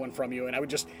buy another one from you. And I would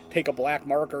just take a black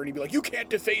marker, and he'd be like, you can't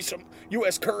deface some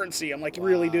U.S. currency. I'm like,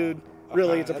 really, dude?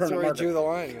 Really? It's a That's permanent where I marker. drew the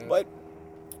line. Man. But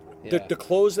Yeah. the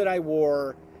clothes that I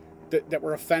wore that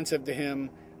were offensive to him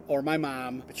or my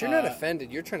mom. But you're not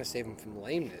offended. You're trying to save him from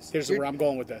lameness. Here's where I'm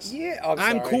going with this. Yeah, I'm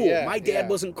sorry. cool. Yeah, My dad yeah.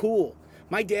 wasn't cool.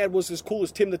 My dad was as cool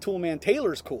as Tim the Toolman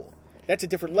Taylor's cool. That's a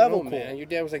different level Oh, cool. man. Your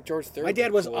dad was like George Thorogood. My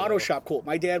dad was cool, Auto though. Shop cool.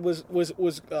 My dad was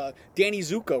Danny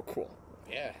Zuko cool.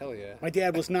 Yeah, hell yeah. My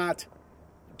dad was not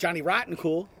Johnny Rotten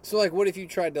cool. So like, what if you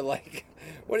tried to like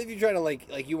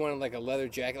you wanted like a leather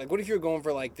jacket? Like, what if you were going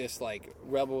for like this like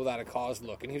rebel without a cause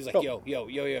look, and he was like, Oh.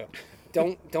 yo,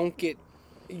 don't get.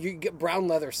 You get brown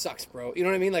leather sucks, bro. You know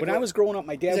what I mean? Like When I was growing up,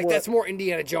 my dad he's like wore that's more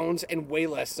Indiana Jones and way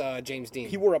less James Dean.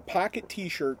 he wore a pocket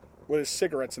T-shirt with his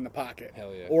cigarettes in the pocket.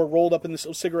 Hell yeah. Or rolled up in the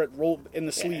cigarette rolled in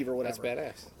the sleeve or whatever.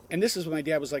 That's badass. And this is when my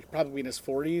dad was like probably in his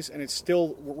 40s, and it's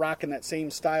still rocking that same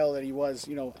style that he was.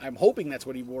 I'm hoping that's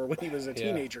what he wore when he was a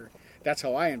Yeah. teenager. That's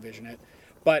how I envision it.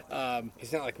 But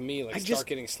He's not like me, like I start just-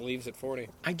 getting sleeves at 40.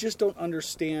 I just don't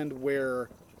understand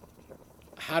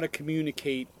how to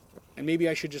communicate. And maybe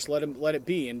I should just let it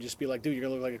be and just be like, dude, you're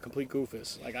gonna look like a complete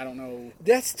goofus. Like I don't know.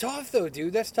 That's tough though,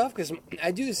 dude. That's tough because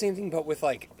I do the same thing, but with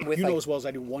You know as well as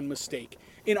I do one mistake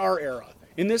in our era.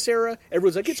 In this era,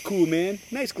 everyone's like, it's cool, man.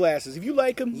 Nice glasses. If you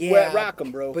like them, rock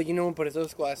them, bro. But but if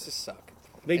those glasses suck,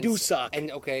 They and do s- suck. And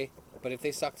okay, but if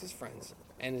they suck to his friends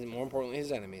and more importantly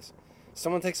his enemies,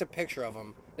 someone takes a picture of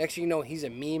him. Next thing you know, he's a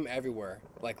meme everywhere.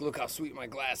 Like, look how sweet my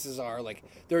glasses are. Like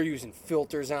they're using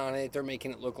filters on it. They're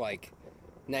making it look like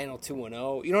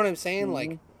 90210. You know what I'm saying? Mm-hmm.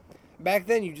 Like back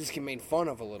then, you just get made fun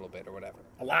of a little bit or whatever.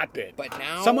 A lot bit. But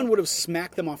now, Someone would have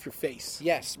smacked them off your face.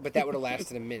 Yes, but that would have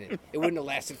lasted a minute. It wouldn't have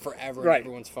lasted forever Right. on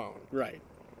everyone's phone. Right.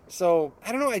 So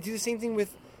I don't know. I do the same thing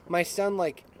with my son.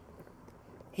 Like,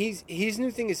 his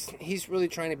new thing is he's really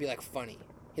trying to be like funny.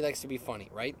 He likes to be funny,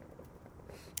 right?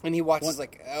 And he watches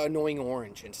like Annoying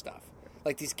Orange and stuff,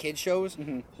 like these kid shows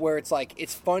where it's like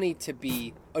it's funny to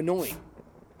be annoying,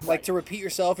 like to repeat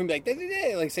yourself and be like,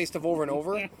 "Da-da-da," like say stuff over and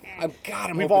over. I'm We've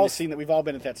hoping all this- seen that. We've all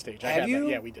been at that stage. I Have had you? That.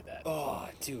 Yeah, we did that. Oh,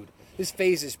 dude, this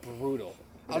phase is brutal.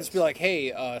 I'll just is. be like,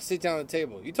 "Hey, sit down at the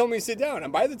table." You told me to sit down.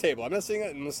 I'm by the table. I'm not sitting.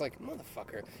 And it's like,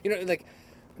 motherfucker, like.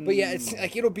 But yeah, it's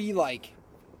like it'll be like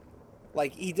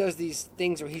he does these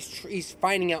things where he's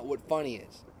finding out what funny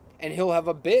is, and he'll have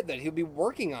a bit that he'll be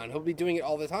working on. He'll be doing it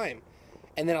all the time,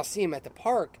 And then I'll see them at the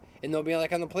park, and they'll be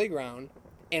like on the playground,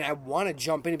 and I want to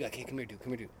jump in and be like, hey, come here,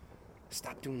 dude.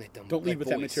 Stop doing that dumb Don't lead with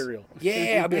that voice. material.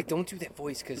 Yeah, I'll be like, don't do that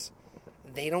voice, because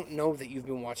they don't know that you've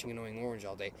been watching Annoying Orange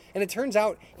all day. And it turns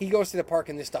out he goes to the park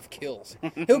and this stuff kills.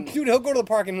 He'll go to the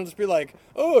park and he'll just be like,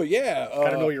 oh, yeah.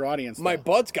 Gotta know your audience. My though.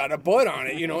 butt's got a butt on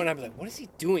it, And I'm like, what is he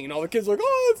doing? And all the kids are like,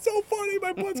 oh, it's so funny.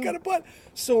 My butt's got a butt.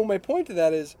 So my point to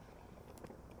that is,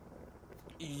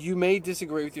 you may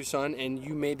disagree with your son and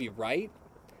you may be right.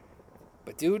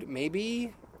 But, dude,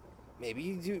 maybe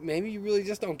you really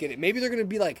just don't get it. Maybe they're going to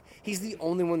be like, he's the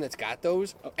only one that's got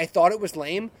those. I thought it was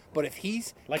lame, but if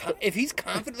he's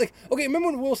confident, like, okay, remember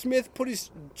when Will Smith put his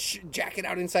jacket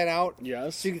out inside out?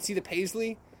 Yes. So you could see the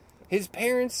paisley? His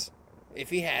parents, if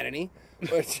he had any,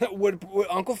 would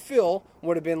Uncle Phil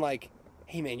would have been like,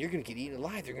 hey, man, you're going to get eaten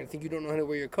alive. They're going to think you don't know how to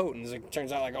wear your coat. And it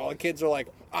turns out, like, all the kids are like,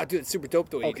 oh, dude, it's super dope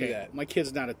the way you do that. My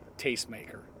kid's not a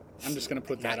tastemaker. I'm just going to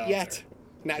put that out there.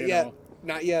 Not yet.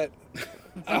 Not yet.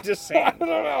 I'm just saying. I don't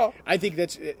know. I think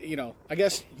that's, I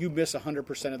guess you miss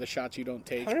 100% of the shots you don't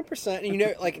take. 100%.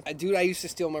 And like, dude, I used to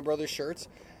steal my brother's shirts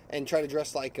and try to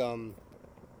dress like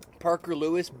Parker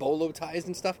Lewis, bolo ties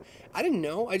and stuff. I didn't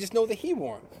know. I just know that he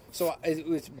wore them. So it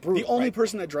was brutal. The only right?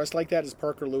 person that dressed like that is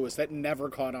Parker Lewis. That never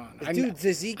caught on. Dude,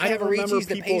 the Zeke Cavaricci's,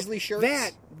 the paisley shirts.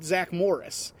 That, Zach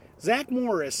Morris. Zach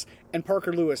Morris and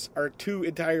Parker Lewis are two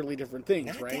entirely different things,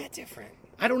 Not right? Not that different.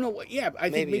 I don't know what. Yeah, I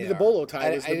think maybe the are. bolo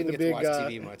tie was I didn't the get big. to watch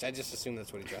TV much. I just assumed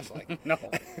that's what he dressed like. No.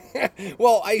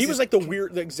 Well, he was like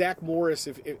the Zach Morris.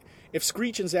 If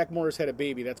Screech and Zach Morris had a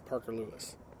baby, that's Parker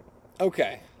Lewis.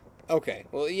 Okay.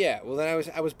 Well, yeah. Well, then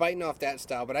I was biting off that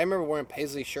style, but I remember wearing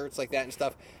paisley shirts like that and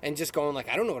stuff, and just going like,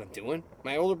 I don't know what I'm doing.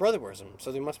 My older brother wears them,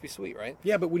 so they must be sweet, right?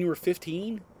 Yeah, but when you were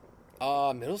 15,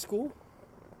 middle school.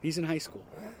 He's in high school.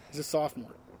 He's a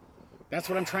sophomore. That's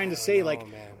what I'm trying to say. know, like,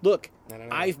 man. look,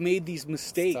 I've made these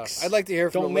mistakes. I'd like to hear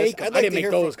from Don't a make. list- I didn't make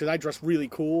those because I dress really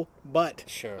cool. But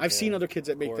Sure, I've yeah, seen other kids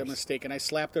that make course. that mistake, and I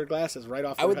slap their glasses right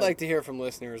off. I their would head. like to hear from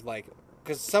listeners, like,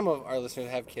 because some of our listeners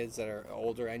have kids that are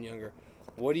older and younger.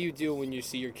 What do you do when you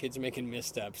see your kids making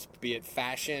missteps, be it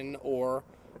fashion or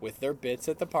with their bits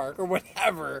at the park or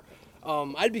whatever?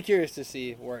 I'd be curious to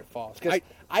see where it falls. Because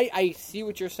I see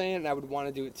what you're saying, and I would want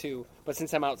to do it too. But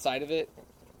since I'm outside of it,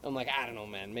 I'm like, I don't know,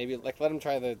 man. Maybe like let him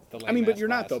try the I mean, but you're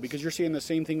not classes. though, because you're saying the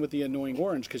same thing with the Annoying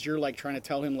Orange, because you're like trying to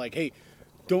tell him like, hey,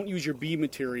 don't use your B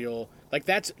material. Like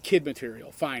that's kid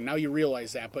material. Fine, now you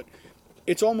realize that, but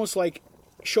it's almost like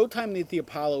Showtime at the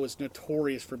Apollo is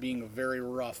notorious for being a very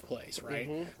rough place, right?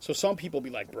 Mm-hmm. So some people be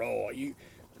like, bro,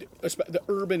 the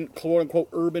urban, quote unquote,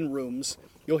 urban rooms.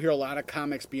 You'll hear a lot of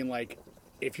comics being like,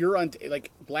 if you're on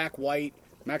like black, white,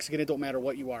 Mexican, it don't matter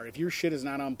what you are. If your shit is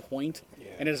not on point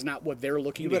and it is not what they're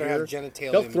looking to hear,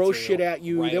 they'll throw shit at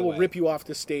you. Right they will away. rip you off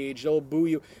the stage. They'll boo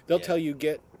you. They'll tell you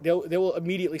they will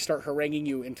immediately start haranguing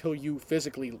you until you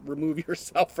physically remove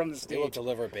yourself from the They will stage.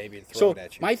 deliver a baby and throw So it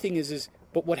at you. my thing is,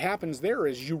 but what happens there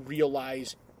is you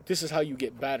realize this is how you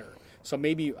get better. So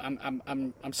maybe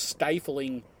I'm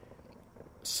stifling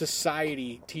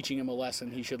society, teaching him a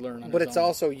lesson he should learn on But his it's own.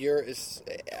 also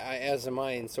as a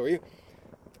mind. So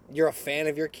you're a fan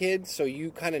of your kid, so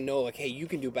you kind of know, like, hey, you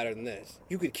can do better than this.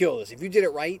 You could kill this if you did it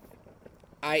right.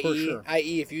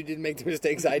 I.e., if you didn't make the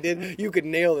mistakes I did, you could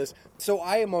nail this. So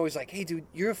I am always like, hey, dude,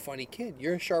 you're a funny kid.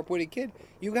 You're a sharp-witted kid.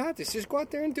 You got this. Just go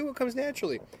out there and do what comes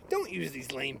naturally. Don't use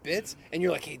these lame bits. And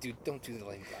you're like, hey, dude, don't do the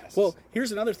lame glasses. Well,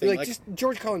 here's another thing. You're like, just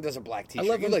George Carlin does a black T-shirt.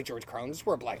 love You when- like George Carlin. Just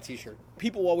wear a black T-shirt.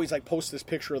 People always like post this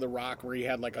picture of The Rock where he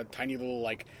had like a tiny little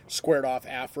like squared off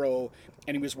afro,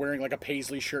 and he was wearing like a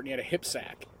paisley shirt and he had a hip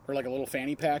sack or like a little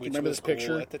fanny pack. You Which remember was this picture?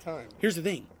 cool at the time. Here's the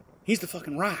thing. He's the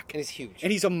fucking Rock. And he's huge.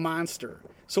 And he's a monster.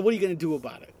 So what are you going to do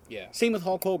about it? Yeah. Same with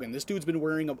Hulk Hogan. This dude's been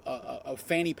wearing a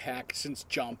fanny pack since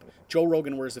Jump. Joe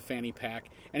Rogan wears a fanny pack,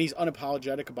 and he's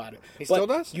unapologetic about it. He But still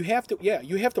does? You have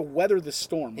to weather the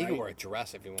storm, He right? could wear a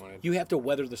dress if he wanted. You have to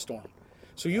weather the storm.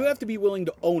 So you have to be willing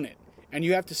to own it, and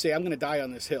you have to say, I'm going to die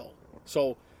on this hill.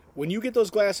 So when you get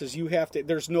those glasses, you have to.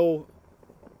 There's no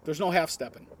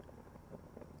half-stepping.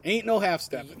 Ain't no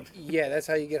half-stepping. Yeah, that's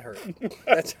how you get hurt.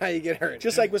 That's how you get hurt.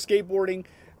 Just like with skateboarding,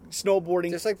 snowboarding,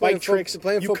 Just like bike tricks,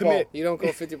 playing you football. commit. You don't go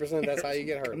 50%. That's how you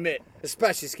get hurt. Commit.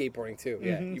 Especially skateboarding too.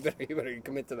 Yeah, you better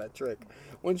commit to that trick.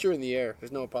 Once you're in the air,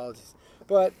 there's no apologies.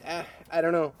 But I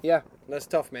don't know. Yeah, that's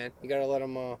tough, man. You gotta let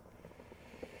them.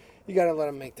 You gotta let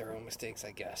them make their own mistakes,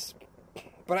 I guess.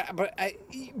 But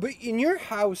in your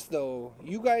house though,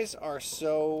 you guys are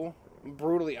so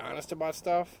brutally honest about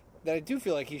stuff that I do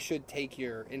feel like he should take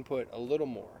your input a little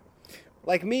more.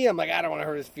 Like me, I'm like, I don't want to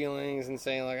hurt his feelings and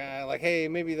saying like, hey,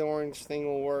 maybe the orange thing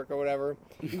will work or whatever.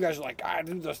 You guys are like,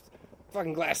 dude, just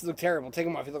fucking glasses look terrible. Take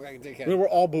them off. You look like a dickhead. We were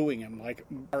all booing him. Like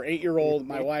our 8-year-old,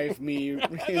 my wife, me. You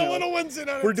know, little ones in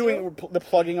on we're it, doing too. the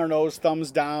plugging our nose,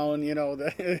 thumbs down. You know,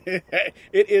 it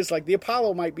is like the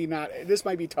Apollo might be not. This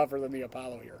might be tougher than the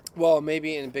Apollo here. Well,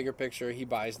 maybe in a bigger picture, he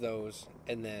buys those,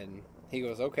 and then he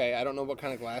goes, okay, I don't know what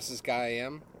kind of glasses guy I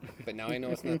am, but now I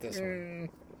know it's not this one.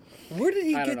 Where did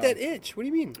he I don't get know. that itch? What do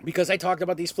you mean? Because I talked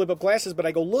about these flip-up glasses, but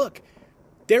I go, look,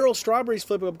 Darryl Strawberry's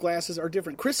flip-up glasses are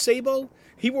different. Chris Sabo,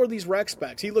 he wore these rec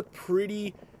specs. He looked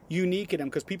pretty unique in them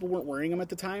because people weren't wearing them at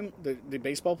the time, the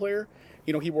baseball player.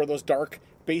 You know, he wore those dark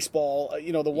baseball,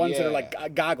 you know, the ones that are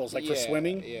like goggles, like for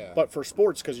swimming, but for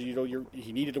sports because, you know,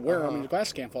 he needed to wear them and your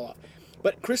glasses can't fall off.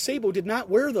 But Chris Sabo did not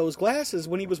wear those glasses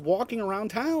when he was walking around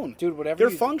town. Dude, whatever Their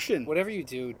you, function. Whatever you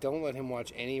do, don't let him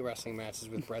watch any wrestling matches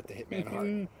with Bret the Hitman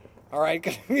Hart. All right,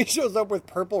 because he shows up with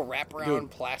purple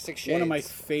wraparound plastic shades. One of my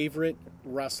favorite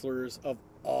wrestlers of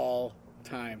all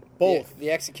time. Both. The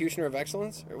Executioner of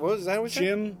Excellence? Or what was that? What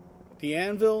Jim, the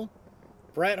Anvil,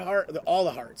 Bret Hart, all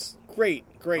the Harts. Great.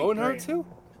 Owen Hart great. too?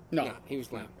 No, No, he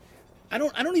was lame. I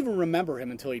don't even remember him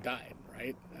until he died,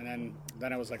 right? And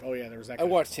then I was like, oh yeah, there was that guy. I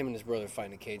watched him and his brother fight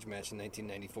in a cage match in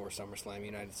 1994 SummerSlam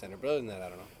United Center. But other than that, I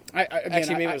don't know.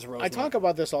 Actually, maybe it was I Rosemont. talk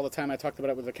about this all the time. I talked about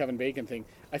it with the Kevin Bacon thing.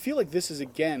 I feel like this is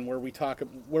again where we talk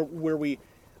where we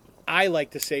I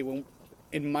like to say when,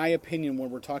 in my opinion, when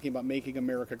we're talking about making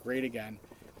America great again,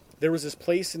 there was this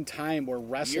place in time where You're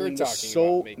wrestling talking was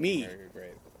so about making me America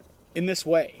great. in this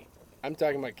way. I'm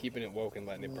talking about keeping it woke and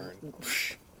letting it burn.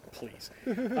 Please.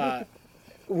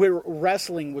 Where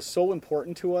wrestling was so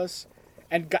important to us.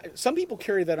 And some people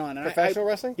carry that on. And Professional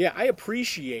wrestling? Yeah, I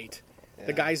appreciate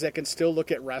the guys that can still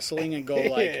look at wrestling and go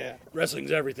like,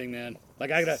 wrestling's everything, man.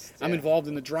 Like I'm involved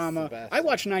in the drama. best. I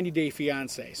watch 90 Day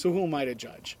Fiancé, so who am I to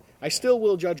judge? I still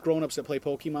will judge grown-ups that play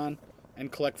Pokemon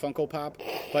and collect Funko Pop,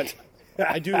 but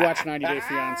I do watch 90 Day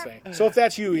Fiancé. So if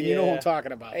that's you, you know who I'm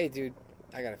talking about. Hey, dude,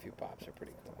 I got a few pops. They're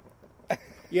pretty cool.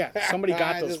 Yeah, somebody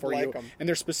got I those just for like you, 'em. and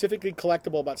they're specifically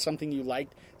collectible about something you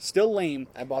liked. Still lame.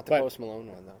 I bought the but Post Malone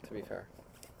one, though, to be fair.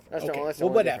 That's Okay, that's well,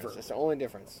 only whatever. difference. That's the only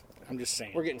difference. I'm just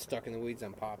saying. We're getting stuck in the weeds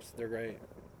on pops. They're great.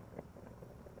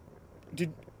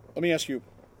 Let me ask you.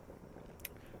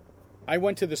 I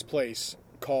went to this place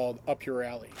called Up Your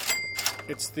Alley.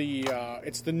 It's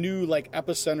the new like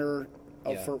epicenter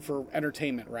for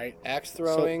entertainment, right? Axe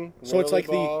throwing. So it's like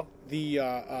rollerball.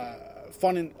 the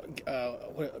fun and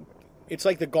it's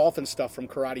like the golf and stuff from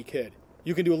Karate Kid.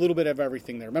 You can do a little bit of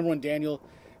everything there. Remember when Daniel?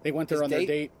 They went there His on their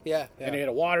date. Yeah. And they had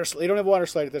a water slide. They don't have a water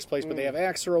slide at this place, but they have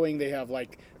axe throwing. They have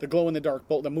like the glow-in-the-dark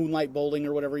the moonlight bowling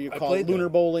or whatever you call it, lunar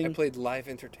bowling. I played live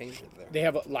entertainment there. They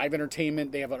have live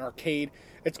entertainment. They have an arcade.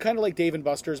 It's kind of like Dave and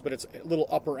Buster's, but it's a little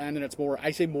upper end, and it's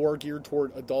more geared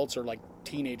toward adults or like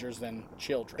teenagers than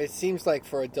children. It seems like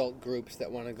for adult groups that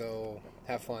want to go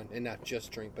have fun and not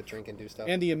just drink, but drink and do stuff.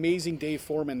 And the amazing Dave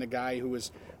Foreman, the guy who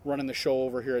was running the show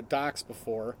over here at Doc's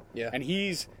before, and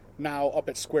he's now up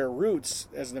at Square Roots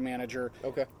as the manager.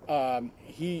 Okay.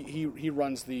 He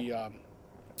runs the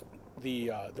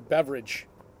beverage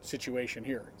situation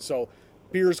here. So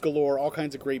beers galore, all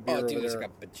kinds of great beer over dude, it's there.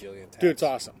 like a bajillion times. Dude, it's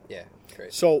awesome. Yeah,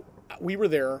 great. So we were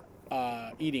there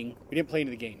eating. We didn't play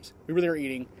any of the games. We were there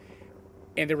eating,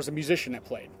 and there was a musician that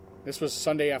played. This was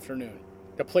Sunday afternoon.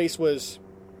 The place was,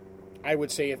 I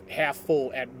would say, half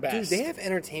full at best. Dude, they have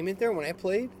entertainment there. When I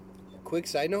played, quick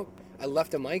side note, I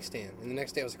left a mic stand, and the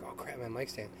next day I was like, oh crap, my mic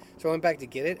stand. So I went back to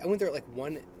get it. I went there at like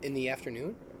 1 in the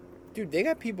afternoon. Dude, they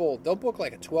got people, they'll book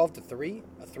like a 12 to 3,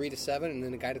 a 3 to 7, and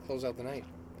then a guy to close out the night.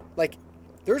 Like,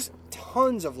 there's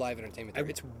tons of live entertainment there.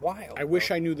 It's wild. I wish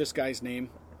I knew this guy's name,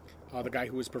 the guy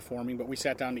who was performing, but we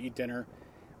sat down to eat dinner.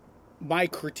 My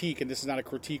critique, and this is not a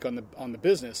critique on the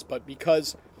business, but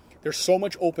because there's so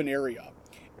much open area,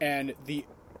 and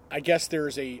I guess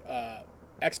there's a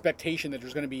expectation that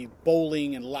there's going to be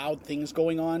bowling and loud things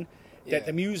going on, that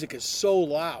the music is so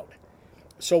loud.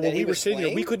 So when we were sitting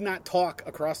there, we could not talk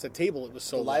across the table. It was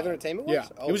so The live loud. entertainment was? Yeah,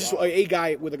 Oh, it was just wow. a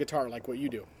guy with a guitar like what you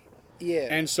do. Yeah.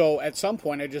 And so at some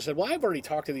point I just said, well, I've already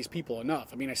talked to these people enough.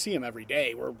 I mean, I see them every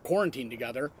day. We're quarantined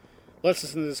together. Let's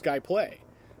listen to this guy play.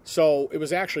 So it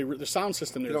was actually, the sound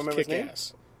system there You don't was remember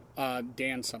his kick-ass.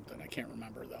 Dan something. I can't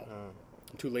remember, though.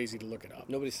 I'm too lazy to look it up.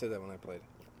 Nobody said that when I played.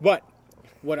 But,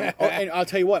 and I'll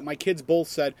tell you what, my kids both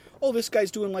said, oh, this guy's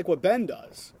doing like what Ben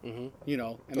does. Mm-hmm. You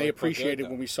know, and they appreciated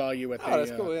when we saw you at that's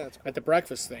cool, yeah, that's cool. at the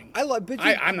breakfast thing.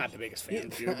 I'm not the biggest fan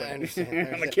of you, but I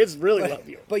understand. my kids really love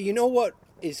you. But you know what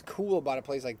is cool about a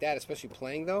place like that, especially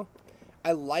playing though?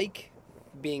 I like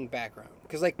being background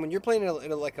because like when you're playing in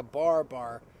like a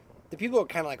bar, the people are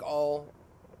kind of like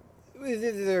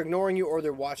they're ignoring you or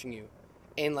they're watching you,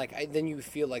 and like then you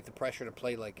feel like the pressure to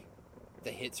play like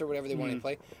the hits or whatever they wanted to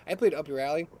play. I played Up Your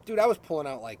Alley. Dude, I was pulling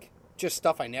out, like, just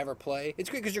stuff I never play. It's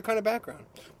great because you're kind of background.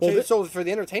 Well, so for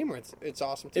the entertainment, it's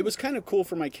awesome, too. It was kind of cool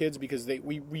for my kids because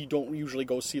we don't usually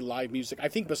go see live music. I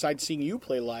think besides seeing you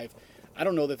play live, I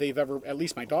don't know that they've ever, at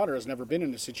least my daughter has never been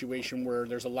in a situation where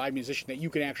there's a live musician that you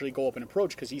can actually go up and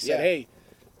approach because he said, hey,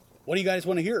 what do you guys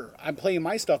want to hear? I'm playing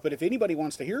my stuff, but if anybody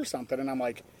wants to hear something, and I'm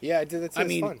like... Yeah, that's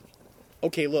fun.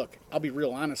 Okay, look, I'll be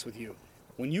real honest with you.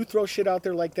 When you throw shit out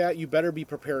there like that, you better be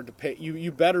prepared to pay.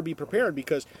 You better be prepared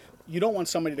because you don't want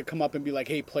somebody to come up and be like,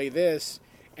 hey, play this,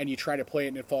 and you try to play it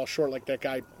and it falls short like that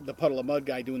guy, the Puddle of Mud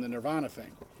guy doing the Nirvana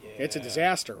thing. Yeah. It's a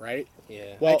disaster, right?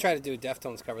 Yeah. Well, I tried to do a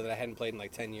Deftones cover that I hadn't played in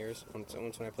like 10 years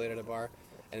once when I played at a bar.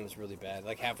 And it was really bad.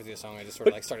 Like halfway through the song, I just sort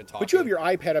of started talking. But you have your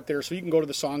iPad up there, so you can go to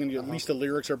the song and at least the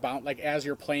lyrics are bound. Like as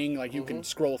you're playing, like you can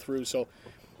scroll through. So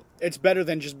it's better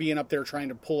than just being up there trying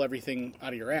to pull everything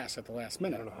out of your ass at the last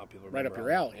minute. I don't know how people right up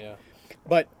your alley. Yeah.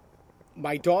 But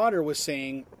my daughter was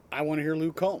saying, "I want to hear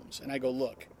Luke Combs," and I go,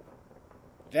 "Look,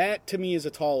 that to me is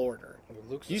a tall order.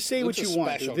 You say what you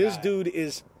want. This dude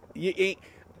is.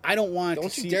 I don't want.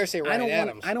 Don't you dare say Ryan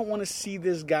Adams. I don't want to see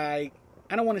this guy.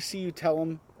 I don't want to see you tell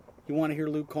him." You want to hear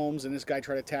Luke Combs, and this guy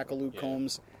try to tackle Luke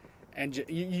Combs, and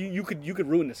you could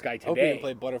ruin this guy today. Hope you can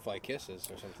play Butterfly Kisses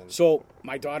or something. So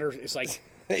my daughter is like,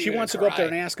 she wants to go up there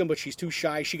and ask him, but she's too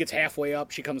shy. She gets halfway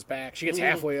up, she comes back. She gets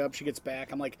halfway up, she gets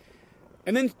back. I'm like,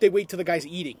 and then they wait till the guy's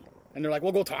eating, and they're like,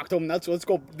 "Well, go talk to him. Let's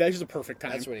go. That's the perfect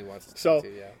time." That's what he wants to talk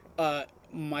to. Yeah.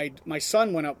 My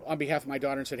son went up on behalf of my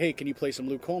daughter and said, "Hey, can you play some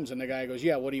Luke Combs?" And the guy goes,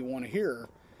 "Yeah. What do you want to hear?"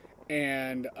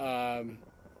 And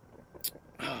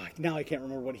now I can't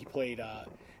remember what he played.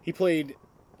 He played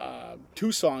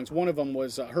 2 songs. One of them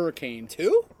was Hurricane.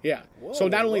 2? Yeah. Whoa, so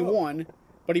not only one,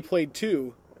 but he played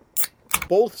 2.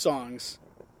 Both songs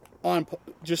on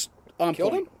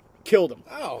point. Killed him.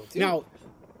 Oh, dude. Now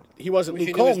he wasn't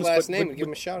Luke Combs, his last name and give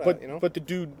him a shout out. You know? But the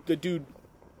dude,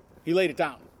 he laid it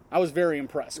down. I was very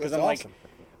impressed because I'm awesome. Like,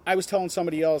 I was telling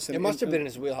somebody else. And, it must have been in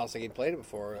his wheelhouse, like he'd played it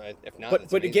before. If not,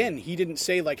 but again, he didn't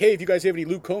say like, "Hey, if you guys have any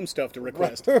Luke Combs stuff to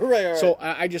request." right. So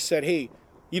I just said, "Hey,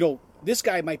 this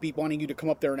guy might be wanting you to come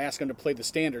up there and ask him to play the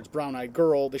standards, Brown Eyed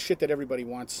Girl, the shit that everybody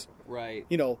wants." Right.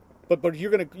 But you're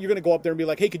gonna go up there and be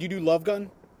like, "Hey, could you do Love Gun?"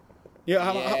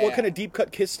 Yeah. What kind of deep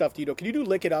cut Kiss stuff do you know? Can you do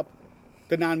Lick It Up,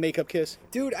 the non-makeup Kiss?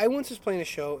 Dude, I once was playing a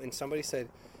show and somebody said,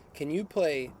 "Can you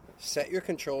play Set Your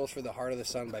Controls for the Heart of the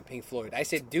Sun by Pink Floyd?" I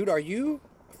said, "Dude, are you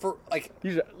for like?"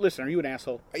 Listen, are you an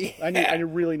asshole? Yeah. I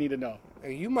really need to know.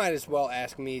 You might as well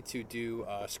ask me to do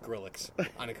Skrillex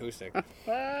on acoustic,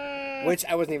 which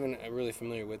I wasn't even really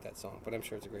familiar with that song, but I'm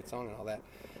sure it's a great song and all that.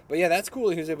 But yeah, that's cool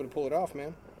that he was able to pull it off,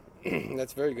 man.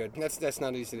 That's very good. That's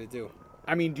not easy to do.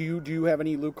 I mean, do you have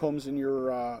any Luke Combs in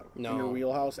your in your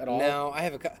wheelhouse at all? No, I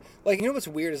have what's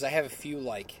weird is I have a few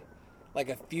like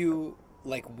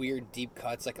weird deep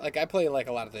cuts. Like I play like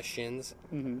a lot of the Shins.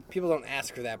 Mm-hmm. People don't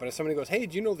ask for that, but if somebody goes, "Hey,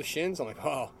 do you know the Shins?" I'm like,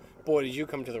 "Oh boy, did you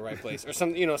come to the right place?" Or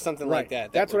something, something right. like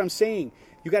that. That's what I'm saying.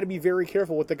 You got to be very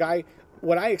careful with the guy.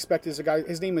 What I expect is a guy.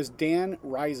 His name is Dan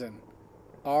Reisen,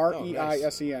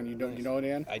 Reisen. You know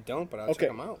Dan? I don't, but I'll check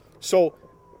him out. So,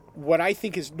 what I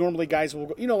think is normally guys will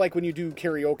go, like when you do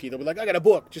karaoke, they'll be like, "I got a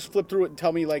book. Just flip through it and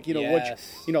tell me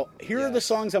here are the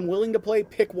songs I'm willing to play.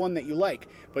 Pick one that you like."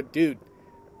 But dude,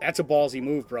 that's a ballsy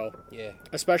move, bro. Yeah.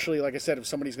 Especially, like I said, if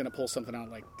somebody's going to pull something out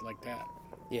like that.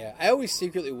 Yeah, I always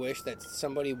secretly wish that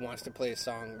somebody wants to play a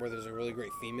song where there's a really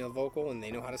great female vocal and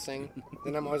they know how to sing.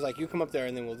 Then I'm always like, "You come up there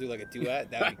and then we'll do like a duet."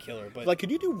 That'd be killer. But like,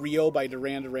 could you do Rio by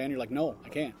Duran Duran? You're like, "No, I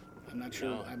can't. I'm not sure.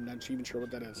 No. I'm not even sure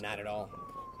what that is." Not at all.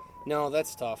 No,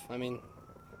 that's tough. I mean,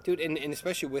 dude, and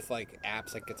especially with like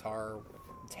apps like Guitar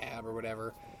Tab or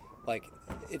whatever, like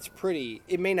it's pretty.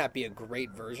 It may not be a great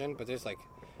version, but there's like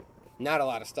not a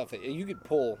lot of stuff that you could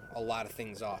pull a lot of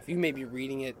things off. You may be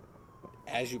reading it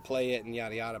as you play it and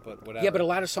yada yada, but whatever. Yeah, but a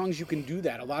lot of songs you can do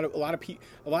that. A lot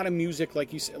of music,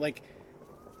 like you said, like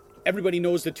everybody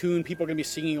knows the tune. People are gonna be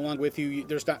singing along with you.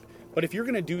 There's not, but if you're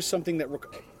gonna do something that,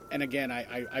 and again,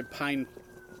 I pine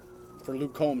for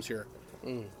Luke Combs here.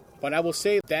 But I will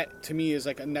say that to me is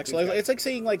like a next level. It's like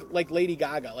saying like Lady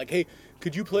Gaga, like, "Hey,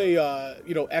 could you play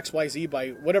XYZ by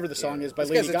whatever the song is by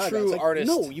Lady Gaga?" This guy's a true artist.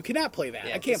 No, you cannot play that.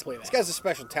 Yeah, I can't play that. This guy's a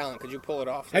special talent. Could you pull it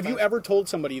off sometimes? Have you ever told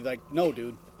somebody like, "No,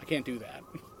 dude, I can't do that"?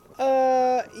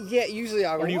 Yeah. Usually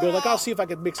I'll go. Or do you go like, "I'll see if I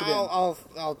can mix it in."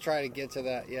 I'll try to get to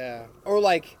that. Yeah. Or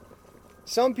like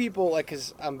some people, like,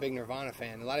 because I'm a big Nirvana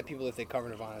fan. A lot of people, if they cover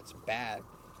Nirvana, it's bad.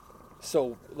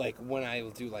 So like when I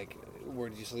will do like "Where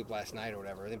Did You Sleep Last Night" or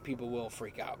whatever, then people will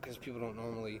freak out because people don't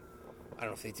normally. I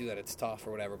don't know if they do that. It's tough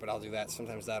or whatever, but I'll do that.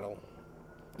 Sometimes that'll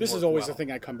This work is always well. the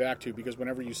thing I come back to, because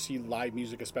whenever you see live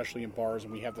music, especially in bars,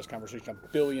 and we have this conversation a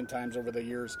billion times over the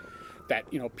years, that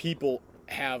people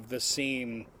have the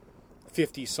same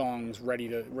 50 songs ready,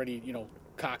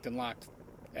 cocked and locked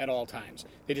at all times.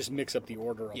 They just mix up the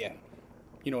order of them.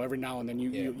 Every now and then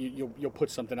you'll put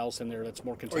something else in there that's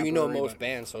more Or contemporary. most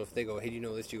bands, so if they go, hey, do you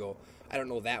know this? You go, I don't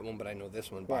know that one, but I know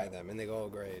this one by them, and they go, oh,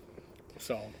 great.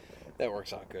 So That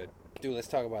works out good, dude. Let's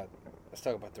talk about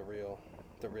the real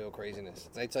craziness.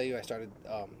 Did I tell you I started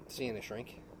seeing a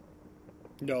shrink?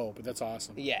 no, but that's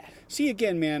awesome. Yeah. See,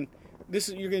 again, man,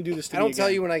 you're going to do this to me I don't again. tell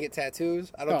you when I get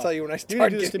tattoos. I don't tell you when I start You're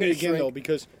going to do this to getting me a again, shrink. though,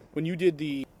 because when you did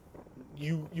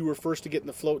you were first to get in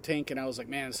the float tank, and I was like,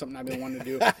 man, it's something I've been wanting to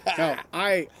do. Now,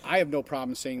 I have no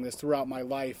problem saying this. Throughout my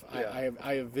life,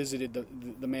 I have visited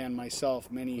the man myself,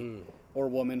 or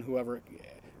woman, whoever,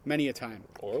 many a time.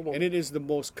 Or a woman. And it is the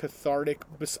most cathartic,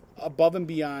 above and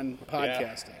beyond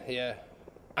podcasting. Yeah.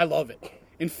 I love it.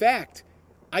 In fact,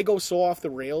 I go so off the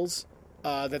rails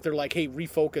that they're like, hey,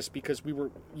 refocus, because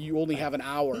you only have an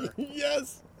hour.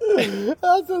 Yes. That's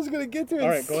what I was going to get to. All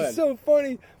right, It's go ahead. so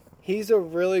funny. He's a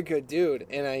really good dude,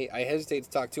 and I hesitate to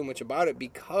talk too much about it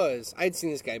because I'd seen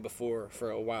this guy before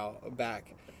for a while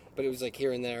back, but it was like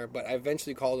here and there. But I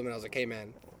eventually called him, and I was like, hey,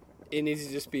 man, it needs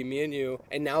to just be me and you.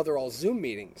 And now they're all Zoom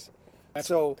meetings.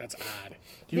 That's odd.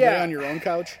 Do you lay on your own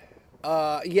couch?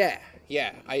 Yeah.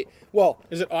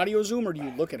 Is it audio Zoom, or do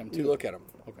you look at them too? You look at him.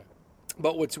 Okay.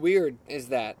 But what's weird is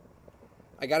that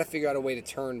I got to figure out a way to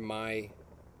turn my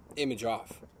image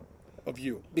off. Of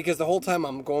you. Because the whole time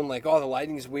I'm going like, oh, the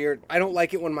lighting's weird. I don't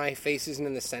like it when my face isn't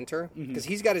in the center. Because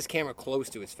he's got his camera close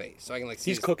to his face. So I can like see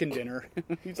He's his... cooking dinner.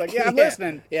 He's like, yeah, I'm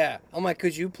listening. Yeah. I'm like,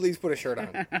 could you please put a shirt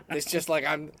on? It's just like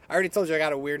I already told you I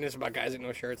got a weirdness about guys with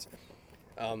no shirts.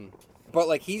 But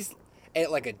like he's at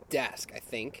like a desk, I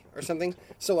think, or something.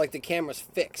 So like the camera's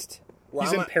fixed. Where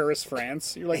He's I'm in Paris,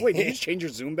 France. You're like, wait, did you just change your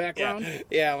Zoom background?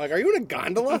 Yeah, I'm like, are you in a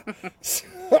gondola? So,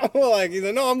 like, he's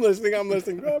like, no, I'm listening.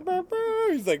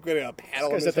 He's like putting a paddle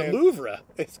in He's his at the hand. Louvre.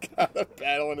 He's got a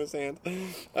paddle in his hand.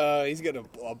 He's got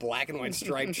a black and white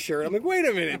striped shirt. I'm like, wait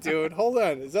a minute, dude. Hold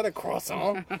on. Is that a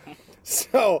croissant?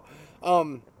 So,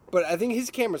 but I think his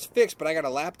camera's fixed, but I got a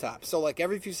laptop. So, like,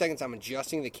 every few seconds I'm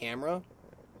adjusting the camera.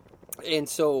 And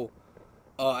so,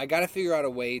 I got to figure out a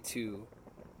way to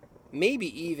maybe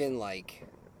even, like,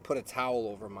 put a towel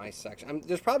over my section.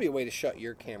 There's probably a way to shut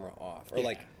your camera off. Or,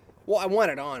 like, well, I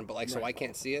want it on, but, like, so I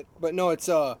can't see it. But, no,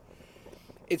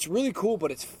 it's really cool,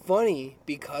 but it's funny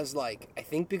because, like, I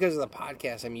think because of the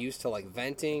podcast, I'm used to, like,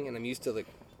 venting, and I'm used to They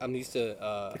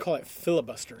call it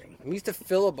filibustering. I'm used to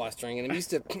filibustering, and I'm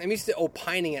used to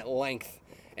opining at length,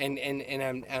 and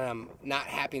I'm not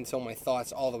happy until my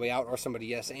thoughts all the way out, or somebody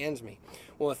yes ands me.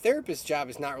 Well, a therapist's job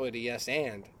is not really to yes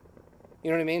and. You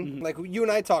know what I mean? Mm-hmm. Like you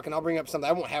and I talk, and I'll bring up something.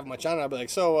 I won't have much on it. I'll be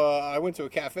like, so I went to a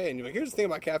cafe, and you're like, here's the thing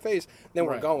about cafes. Then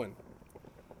we're going.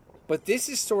 But this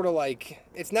is sort of like,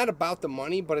 it's not about the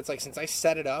money, but it's like, since I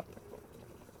set it up,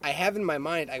 I have in my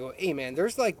mind, I go, hey man,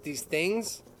 there's like these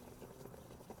things,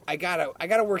 I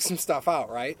gotta work some stuff out,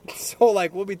 right? So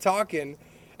like, we'll be talking,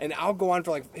 and I'll go on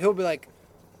for like, he'll be like,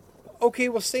 okay,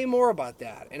 well say more about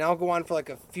that. And I'll go on for like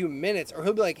a few minutes, or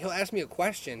he'll ask me a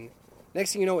question.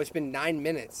 Next thing you know, it's been 9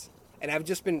 minutes. And I've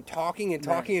just been talking and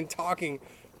talking and talking.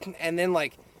 And then,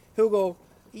 like, he'll go,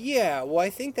 yeah, well, I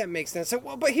think that makes sense. So,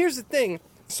 well, but here's the thing.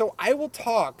 So I will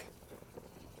talk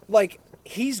like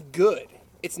he's good.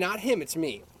 It's not him, it's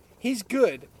me. He's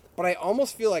good, but I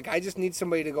almost feel like I just need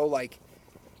somebody to go like,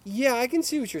 yeah, I can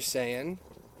see what you're saying.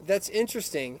 That's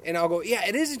interesting. And I'll go, yeah,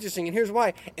 it is interesting, and here's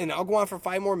why. And I'll go on for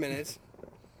 5 more minutes.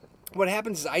 What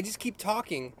happens is I just keep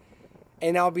talking,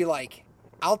 and I'll be like,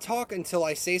 I'll talk until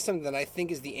I say something that I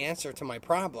think is the answer to my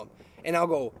problem. And I'll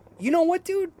go, you know what,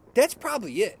 dude? That's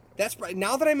probably it.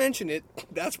 Now that I mention it,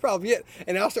 that's probably it.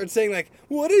 And I'll start saying, like,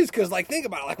 well, it is, because, like, think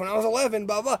about it. Like, when I was 11,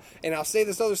 blah, blah. And I'll say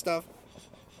this other stuff.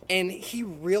 And he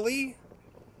really,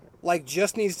 like,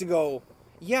 just needs to go,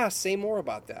 yeah, say more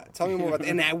about that. Tell me more about that.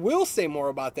 And I will say more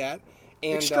about that.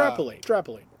 And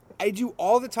Extrapolate. I do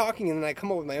all the talking, and then I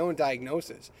come up with my own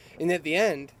diagnosis. And at the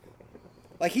end,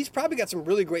 like, he's probably got some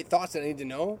really great thoughts that I need to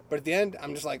know, but at the end,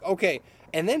 I'm just like, okay.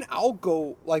 And then I'll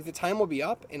go, like, the time will be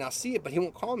up, and I'll see it, but he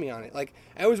won't call me on it. Like,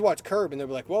 I always watch Curb, and they'll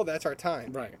be like, well, that's our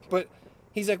time. Right. But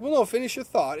he's like, well, no, finish your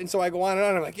thought. And so I go on and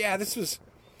on. I'm like, I think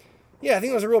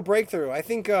it was a real breakthrough. I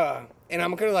think, and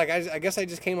I'm kind of like, I guess I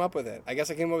just came up with it. I guess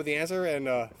I came up with the answer,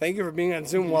 and thank you for being on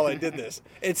Zoom while I did this.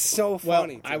 It's so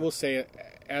funny. Well, I will say,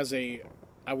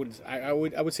 I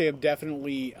would say I'm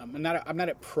definitely, I'm not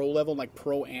at pro level, like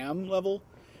pro-am level.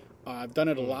 I've done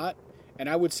it a lot, and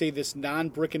I would say this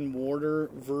non-brick and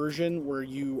mortar version where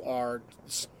you are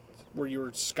where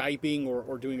you're Skyping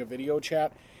or doing a video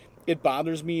chat, it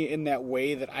bothers me in that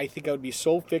way that I think I would be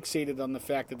so fixated on the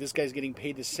fact that this guy's getting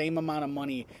paid the same amount of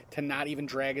money to not even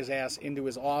drag his ass into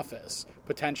his office,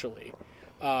 potentially.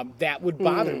 That would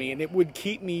bother me, and it would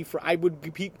keep me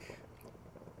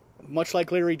much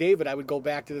like Larry David, I would go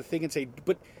back to the thing and say,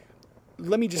 but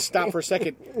let me just stop for a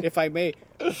second, if I may.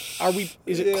 What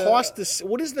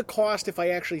is the cost if I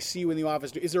actually see you in the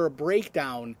office? Is there a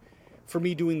breakdown for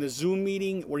me doing the Zoom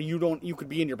meeting where you could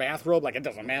be in your bathrobe? Like, it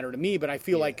doesn't matter to me, but I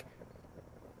feel like,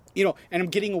 and I'm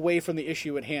getting away from the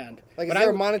issue at hand. Like, is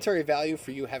there a monetary value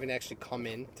for you having to actually come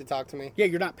in to talk to me? Yeah,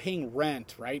 you're not paying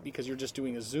rent, right? Because you're just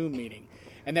doing a Zoom meeting.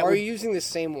 And Are you using the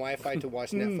same Wi-Fi to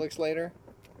watch Netflix later?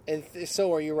 And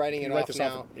so are you writing it off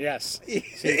now? Yes.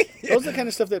 See, those are the kind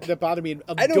of stuff that bother me.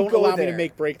 I don't allow there, me to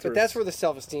make breakthroughs. But that's where the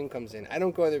self-esteem comes in. I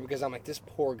don't go there because I'm like, this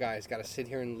poor guy's got to sit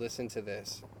here and listen to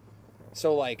this.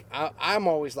 So, like, I'm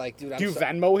always like, dude, Do you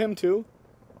Venmo him, too?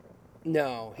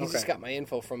 No. He's just got my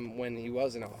info from when he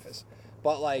was in office.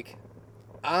 But, like,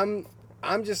 I'm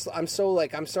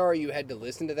sorry you had to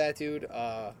listen to that, dude.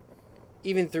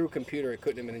 Even through computer, it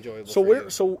couldn't have been enjoyable for you.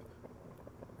 So,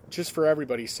 just for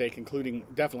everybody's sake, including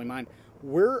definitely mine,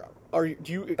 do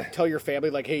you tell your family,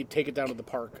 like, hey, take it down to the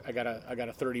park? I got a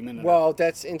 30-minute. Well,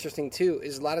 that's interesting too.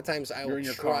 Is a lot of times You're in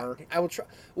your car. I will try.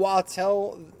 Well, I'll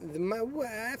tell my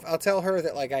wife. I'll tell her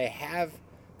that like I have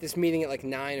this meeting at like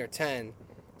 9 or 10,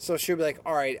 so she'll be like,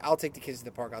 all right, I'll take the kids to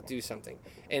the park. I'll do something.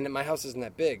 And my house isn't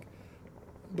that big,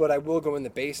 but I will go in the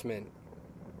basement.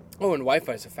 Oh, and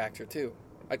Wi-Fi is a factor too.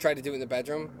 I tried to do it in the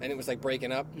bedroom, and it was like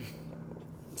breaking up.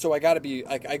 So I got to be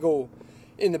like, I go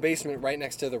in the basement right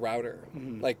next to the router.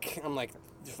 Mm-hmm. Like, I'm like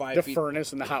 5 feet. The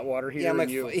furnace and the hot water heater. Yeah, I'm like,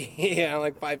 I'm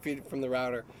like 5 feet from the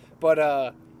router.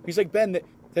 But he's like, Ben,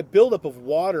 that buildup of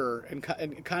water and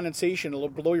condensation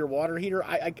below your water heater,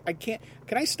 I can't.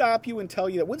 Can I stop you and tell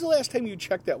you that? When's the last time you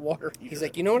checked that water heater? He's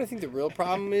like, you know what I think the real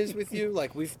problem is with you?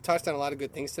 Like, we've touched on a lot of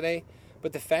good things today.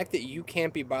 But the fact that you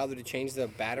can't be bothered to change the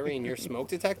battery in your smoke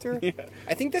detector,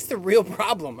 I think that's the real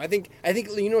problem. I think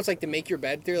it's like the make your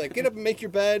bed theory. Like, get up and make your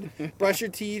bed, brush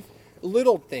your teeth,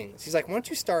 little things. He's like, why don't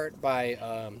you start by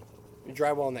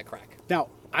drywalling that crack? Now,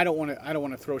 I don't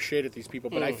want to throw shade at these people,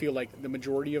 but I feel like the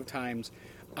majority of times,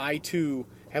 I too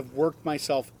have worked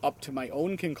myself up to my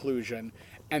own conclusion,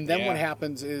 and then what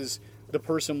happens is the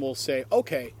person will say,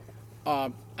 okay,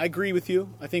 I agree with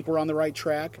you. I think we're on the right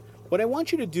track. What I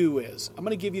want you to do is, I'm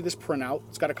going to give you this printout.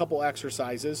 It's got a couple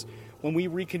exercises. When we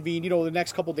reconvene, the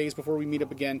next couple days before we meet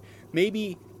up again,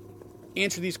 maybe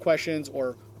answer these questions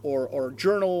or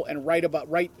journal and write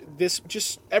this.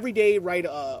 Just every day, write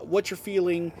what you're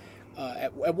feeling,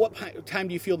 at what time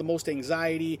do you feel the most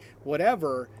anxiety,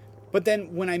 whatever. But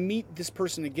then when I meet this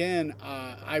person again,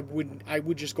 I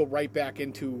would just go right back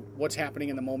into what's happening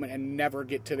in the moment and never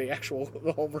get to the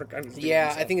homework I was doing.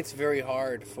 Yeah, I think it's very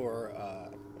hard for...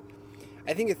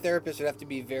 I think a therapist would have to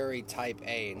be very type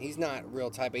A, and he's not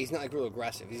real type A. He's not like real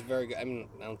aggressive. He's very good. I mean,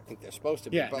 I don't think they're supposed to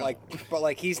be,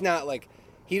 but he's not like,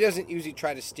 he doesn't usually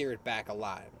try to steer it back a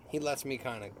lot. He lets me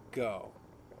kind of go.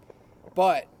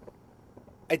 But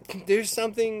there's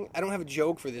something, I don't have a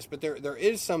joke for this, but there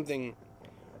is something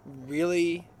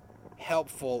really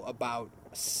helpful about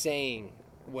saying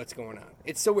what's going on.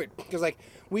 It's so weird because like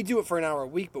we do it for an hour a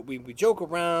week, but we joke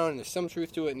around and there's some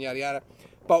truth to it and yada yada.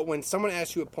 But when someone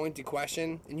asks you a pointed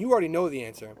question and you already know the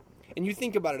answer and you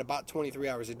think about it about 23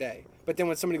 hours a day, but then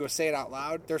when somebody goes say it out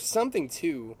loud, there's something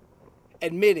to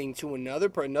admitting to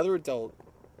another adult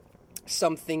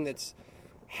something that's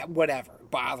whatever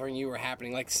bothering you or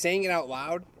happening. Like saying it out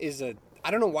loud is I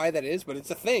don't know why that is, but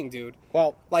it's a thing, dude.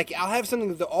 Well, like I'll have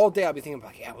something that all day I'll be thinking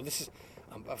about, yeah, well this is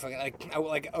I'm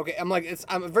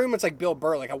very much like Bill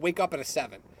Burr. Like I wake up at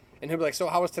 7 and he'll be like, so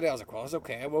how was today? I was like, well, it was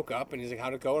okay. I woke up and he's like,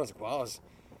 how'd it go? And I was like, well,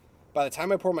 by the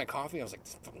time I poured my coffee, I was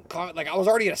like I was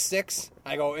already at 6.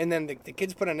 I go, and then the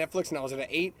kids put on Netflix and I was at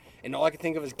 8 and all I could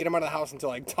think of is get them out of the house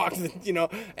until I talk to them,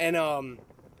 and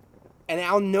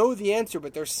I'll know the answer,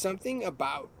 but there's something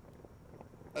about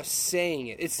saying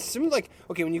it. It's something like,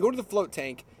 okay, when you go to the float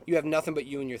tank, you have nothing but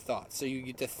you and your thoughts. So you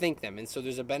get to think them. And so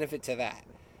there's a benefit to that.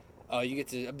 You get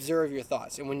to observe your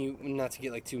thoughts. And when you, not to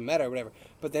get like too meta or whatever,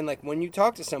 but then like when you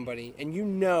talk to somebody and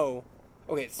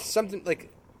okay, it's something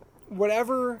like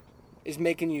whatever is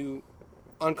making you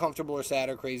uncomfortable or sad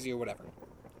or crazy or whatever,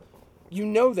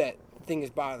 that thing is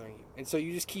bothering you. And so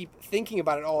you just keep thinking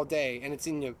about it all day and it's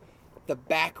in the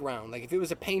background. Like if it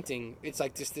was a painting, it's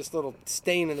like just this little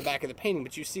stain in the back of the painting,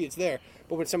 but you see it's there.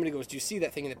 But when somebody goes, do you see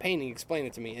that thing in the painting? Explain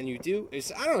it to me. And you do.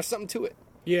 I don't know, something to it.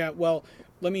 Yeah, well,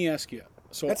 let me ask you.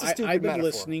 So that's a stupid I've been metaphor,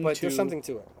 listening but to there's something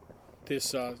to it.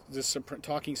 This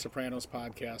Talking Sopranos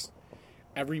podcast,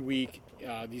 every week,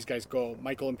 these guys go,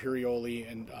 Michael Imperioli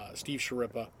and Steve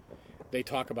Sharippa, they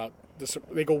talk about this.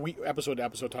 They go episode to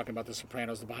episode talking about The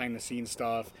Sopranos, the behind the scenes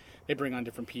stuff. They bring on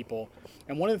different people,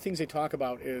 and one of the things they talk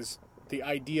about is the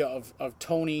idea of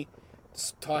Tony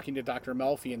talking to Dr.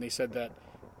 Melfi, and they said that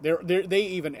they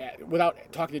even, without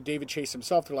talking to David Chase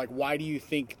himself, they're like, why do you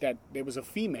think that it was a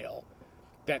female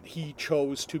that he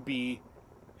chose to be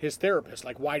his therapist?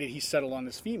 Like, why did he settle on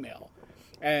this female?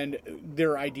 And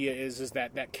their idea is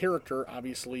that that character,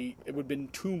 obviously, it would have been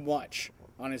too much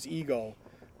on his ego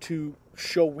to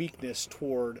show weakness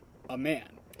toward a man.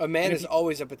 A man is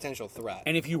always a potential threat.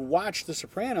 And if you watch The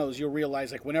Sopranos, you'll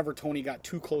realize, like, whenever Tony got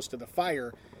too close to the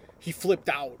fire, he flipped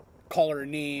out, call her a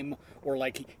name, or,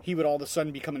 like, he would all of a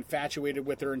sudden become infatuated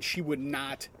with her, and she would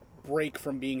not break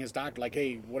from being his doctor. Like,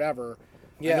 hey, whatever.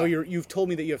 Yeah. I know you've told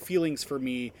me that you have feelings for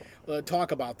me.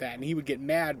 Talk about that. And he would get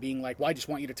mad, being like, well, I just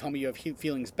want you to tell me you have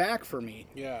feelings back for me.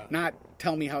 Yeah. Not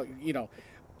tell me how,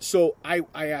 So I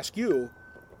ask you,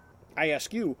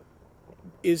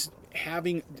 is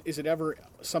it ever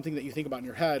something that you think about in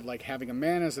your head, like having a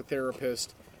man as a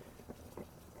therapist?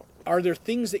 Are there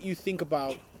things that you think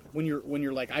about when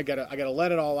you're like, I gotta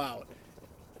let it all out,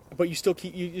 but you still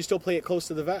you still play it close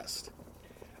to the vest?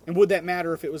 And would that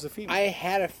matter if it was a female? I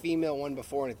had a female one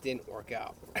before and it didn't work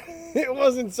out. It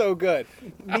wasn't so good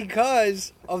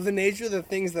because of the nature of the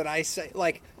things that I say.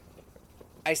 Like,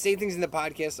 I say things in the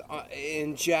podcast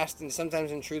in jest and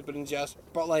sometimes in truth, but in jest.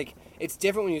 But, like, it's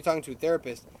different when you're talking to a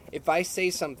therapist. If I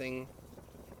say something,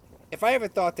 if I have a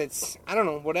thought that's, I don't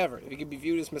know, whatever, it could be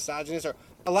viewed as misogynist, or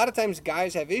a lot of times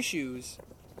guys have issues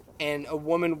and a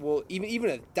woman will, even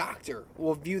a doctor,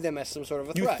 will view them as some sort of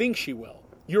a threat. You think she will.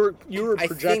 You're projecting I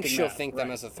think she'll that. think them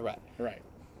as a threat. Right.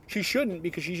 She shouldn't,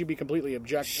 because she should be completely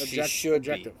objective.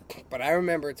 Be. But I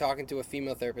remember talking to a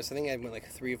female therapist. I think I went like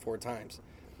 3 or 4 times.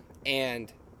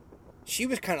 And she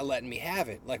was kind of letting me have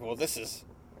it. Like, well, this is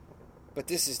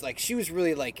like, she was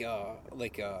really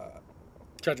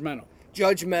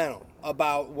judgmental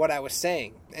about what I was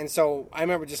saying. And so I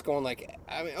remember just going like,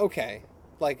 I mean, okay.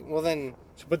 Like, well then.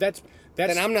 But that's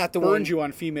then I'm not the burned one. you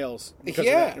on females. Because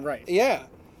yeah. Of that. Right. Yeah.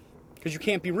 Because you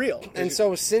can't be real. And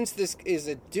so since this is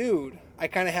a dude, I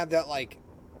kind of have that, like,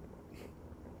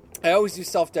 I always do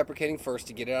self-deprecating first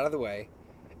to get it out of the way,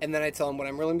 and then I tell him what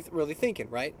I'm really, really thinking,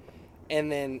 right?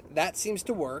 And then that seems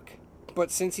to work, but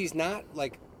since he's not,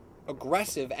 like,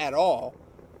 aggressive at all,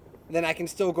 then I can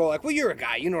still go like, well, you're a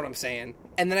guy, you know what I'm saying?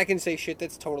 And then I can say shit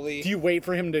that's totally... Do you wait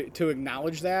for him to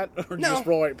acknowledge that, or just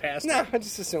roll right past it? No, I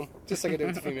just assume, just like I do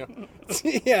with the female.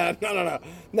 Yeah,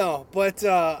 no, but,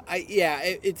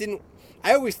 it didn't...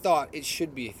 I always thought it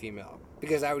should be a female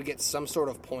because I would get some sort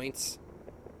of points.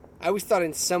 I always thought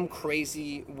in some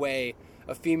crazy way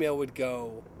a female would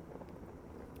go,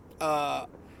 I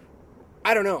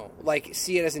don't know, like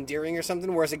see it as endearing or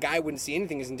something, whereas a guy wouldn't see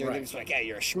anything as endearing. Right. They'd just like, yeah,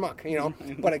 you're a schmuck, you know.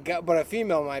 But a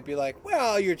female might be like,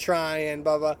 well, you're trying,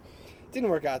 blah, blah. Didn't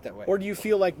work out that way. Or do you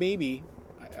feel like maybe,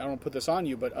 I don't put this on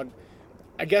you, but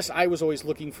I guess I was always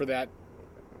looking for that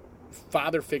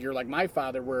father figure, like my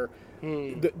father, where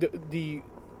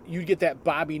you'd get that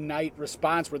Bobby Knight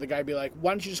response where the guy'd be like,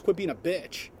 why don't you just quit being a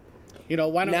bitch? You know,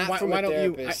 why don't you?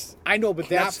 I know, but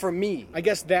that's not for me. I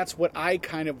guess that's what I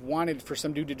kind of wanted, for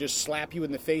some dude to just slap you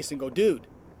in the face and go, dude,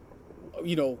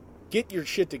 get your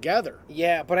shit together.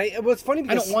 Yeah, but it's funny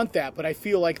because I don't want that, but I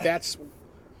feel like it's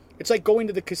like going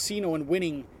to the casino and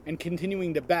winning and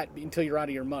continuing to bet until you're out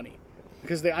of your money.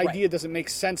 Because the idea doesn't make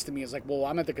sense to me. It's like, well,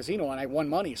 I'm at the casino and I won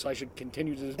money, so I should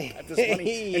continue to bet this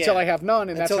money until I have none,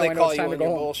 and until that's how I know it's time to go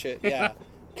home. Bullshit. Yeah.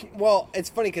 Well,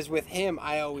 it's funny because with him,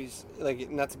 I always,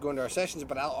 like, not to go into our sessions,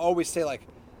 but I'll always say, like,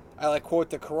 I like quote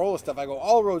the Corolla stuff. I go,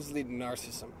 all roads lead to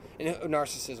narcissism. And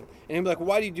he'll be like, well,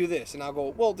 why do you do this? And I'll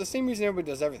go, well, the same reason everybody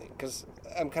does everything, because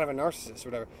I'm kind of a narcissist or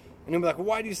whatever. And he'll be like, well,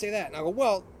 why do you say that? And I'll go,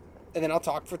 well, and then I'll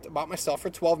talk about myself for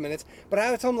 12 minutes. But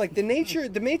I would tell him, like, the nature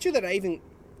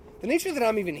that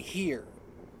I'm even here,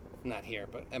 not here,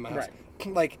 but at my house,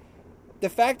 like, the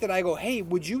fact that I go, hey,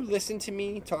 would you listen to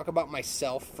me talk about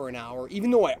myself for an hour, even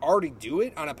though I already do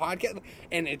it on a podcast,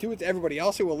 and I do it to everybody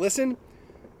else who will listen,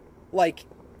 like,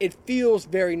 it feels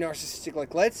very narcissistic,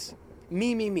 like, let's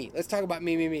talk about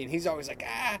me, and he's always like,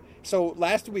 So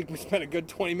last week we spent a good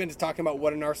 20 minutes talking about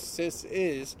what a narcissist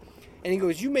is, and he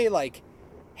goes, you may, like,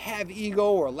 have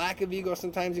ego or lack of ego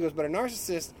sometimes, he goes, but a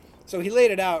narcissist... So he laid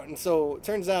it out, and so it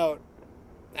turns out,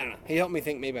 I don't know, he helped me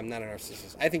think maybe I'm not a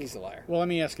narcissist. I think he's a liar. Well, let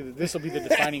me ask you, this will be the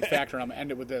defining factor, and I'm going to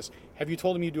end it with this. Have you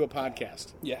told him you do a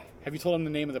podcast? Yeah. Have you told him the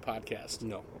name of the podcast?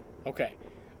 No. Okay.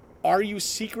 Are you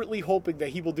secretly hoping that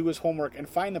he will do his homework and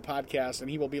find the podcast, and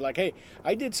he will be like, hey,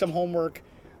 I did some homework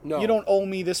No. you don't owe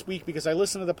me this week because I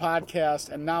listened to the podcast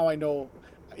and now I know,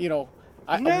 No,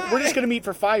 we're just going to meet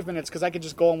for 5 minutes because I could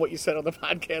just go on what you said on the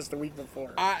podcast the week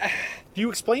before. Do you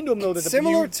explain to him, though, that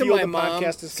similar you to feel my the mom,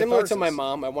 podcast is similar to catharsis? my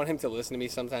mom, I want him to listen to me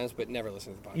sometimes, but never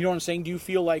listen to the podcast. You know what I'm saying? Do you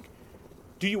feel like,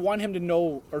 do you want him to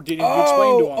know, or did you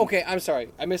explain to him? Okay, I'm sorry.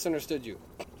 I misunderstood you.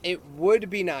 It would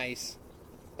be nice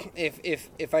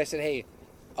if I said, hey,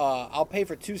 I'll pay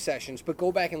for 2 sessions, but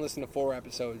go back and listen to 4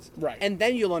 episodes. Right. And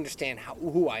then you'll understand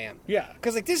who I am. Yeah.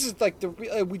 Because, like, this is, like,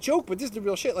 we joke, but this is the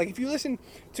real shit. Like, if you listen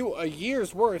to a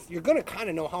year's worth, you're going to kind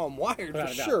of know how I'm wired Without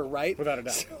for a doubt. sure, right? Without a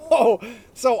doubt.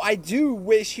 So I do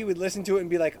wish he would listen to it and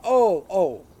be like,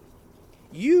 oh,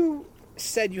 you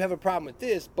said you have a problem with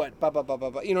this, but blah, blah, blah, blah,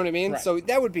 blah. You know what I mean? Right. So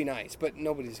that would be nice, but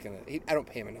nobody's going to... I don't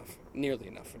pay him nearly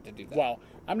enough to do that. Well,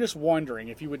 I'm just wondering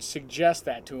if you would suggest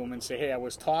that to him and say, hey, I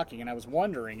was talking and I was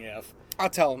wondering if... I'll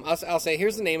tell him. I'll say,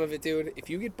 here's the name of it, dude. If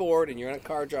you get bored and you're on a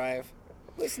car drive,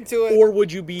 listen to it. Or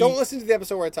would you be... Don't listen to the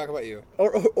episode where I talk about you.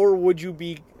 Or would you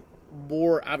be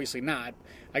more... Obviously not.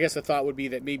 I guess the thought would be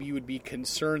that maybe you would be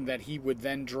concerned that he would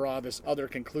then draw this other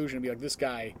conclusion and be like, this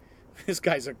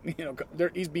guy's a,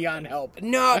 he's beyond help.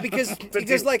 No, because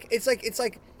like it's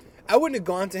like I wouldn't have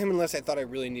gone to him unless I thought I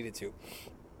really needed to.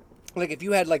 Like if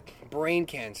you had like brain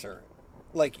cancer,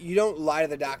 like you don't lie to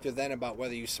the doctor then about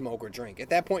whether you smoke or drink. At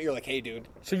that point, you're like, hey, dude.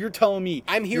 So you're telling me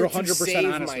I'm here you're to 100%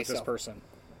 save honest with this myself. person.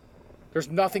 There's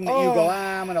nothing that you go,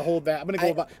 I'm going to hold that. I'm going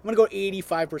to go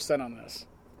 85% on this.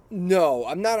 No,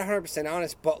 I'm not 100%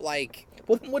 honest, but like,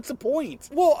 Well, then what's the point?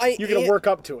 well, You're going to work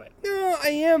up to it. No, I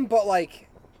am, but like,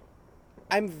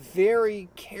 I'm very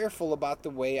careful about the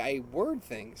way I word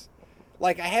things.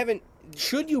 Like I haven't.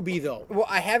 Should you be, though? Well,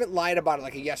 I haven't lied about it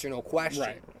like a yes or no question.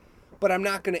 Right. But I'm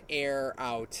not going to air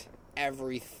out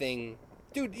everything.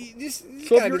 Dude, there's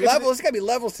So got to be levels. There's got to be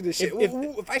levels to this shit.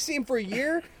 If I see him for a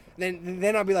year,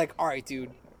 then I'll be like, all right,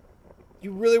 dude,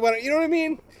 you really want to, you know what I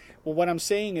mean? Well, what I'm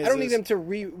saying is... I don't need them to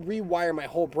rewire my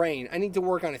whole brain. I need to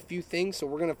work on a few things, so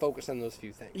we're going to focus on those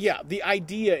few things. Yeah, the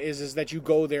idea is that you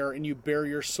go there and you bare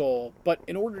your soul. But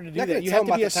in order to do that, you tell have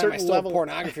to them be a about the time I certain stole level...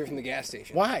 pornography from the gas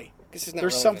station. Why? It's just not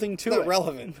There's relevant. something to It's it. not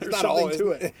relevant. There's It's not something always.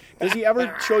 to it. Does he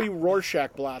ever show you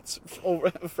Rorschach blots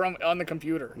from on the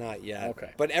computer? Not yet.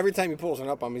 Okay. But every time he pulls one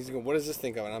up on me, he's going, what does this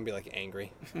think of? And I'll be like,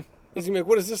 angry. He's going to be like,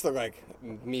 what does this look like?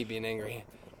 Me being angry.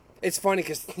 It's funny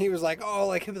because he was like,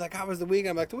 he'll be like, how was the week?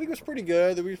 I'm like, the week was pretty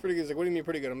good. The week was pretty good. He's like, what do you mean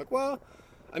pretty good? I'm like, well,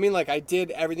 I mean, like, I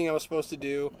did everything I was supposed to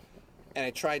do. And I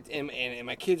tried, and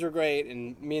my kids were great.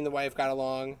 And me and the wife got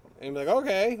along. And he'd be like,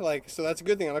 okay, like, so that's a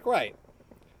good thing. I'm like, right.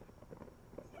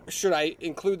 Should I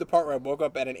include the part where I woke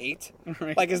up at an 8?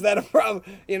 Right. Like, is that a problem?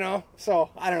 You know? So,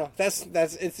 I don't know. That's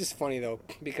it's just funny, though,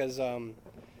 because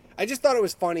I just thought it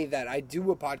was funny that I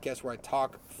do a podcast where I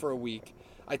talk for a week.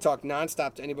 I talk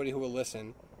nonstop to anybody who will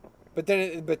listen. But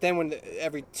then when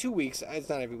every 2 weeks, it's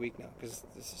not every week now, because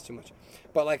this is too much.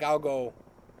 But, like, I'll go,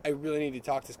 I really need to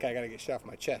talk to this guy. I got to get shit off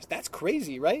my chest. That's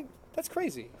crazy, right? That's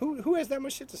crazy. Who has that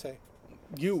much shit to say?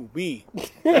 You, me.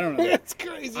 I don't know. That's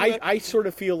crazy. I sort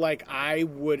of feel like I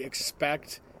would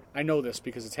expect, I know this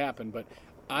because it's happened, but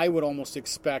I would almost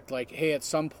expect, like, hey, at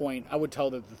some point, I would tell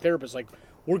the therapist, like,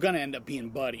 we're going to end up being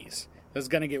buddies. That's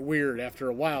going to get weird after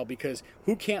a while because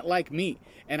who can't like me?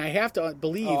 And I have to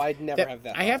believe... Oh, I'd never have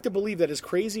that I have to believe that as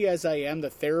crazy as I am, the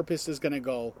therapist is going to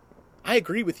go, I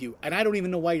agree with you, and I don't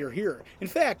even know why you're here. In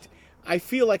fact... I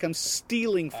feel like I'm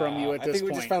stealing from you at this point. I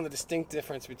think we just found the distinct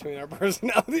difference between our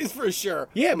personalities for sure.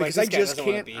 Yeah, I'm like, because I this guy just doesn't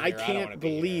wanna can't. be I here. don't wanna can't be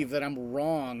here. believe that I'm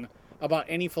wrong about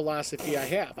any philosophy I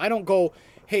have. I don't go,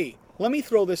 hey, let me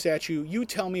throw this at you. You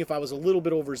tell me if I was a little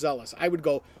bit overzealous. I would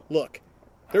go, look,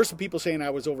 there's some people saying I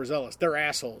was overzealous. They're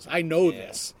assholes. I know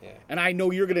this, and I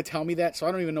know you're going to tell me that. So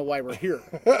I don't even know why we're here.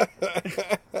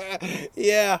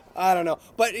 Yeah, I don't know.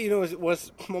 But, you know,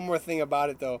 was one more thing about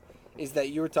it, though, is that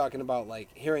you were talking about, like,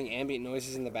 hearing ambient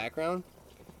noises in the background.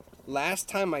 Last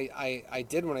time I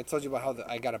did when I told you about how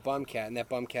I got a bum cat, and that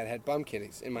bum cat had bum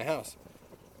kitties in my house.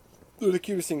 They're the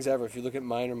cutest things ever. If you look at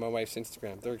mine or my wife's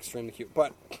Instagram, they're extremely cute.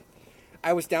 But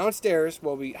I was downstairs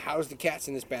while we housed the cats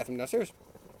in this bathroom downstairs.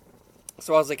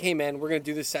 So I was like, hey, man, we're going to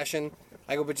do this session.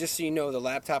 I go, but just so you know, the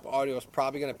laptop audio is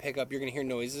probably going to pick up. You're going to hear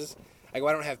noises. I go,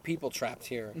 I don't have people trapped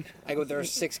here. I go, there are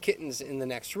 6 kittens in the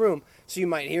next room, so you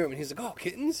might hear them. And he's like, oh,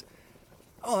 kittens?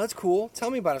 Oh, that's cool.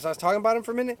 Tell me about it. So I was talking about him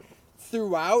for a minute.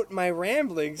 Throughout my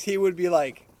ramblings, he would be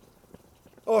like,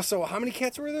 oh, so how many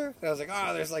cats were there? And I was like,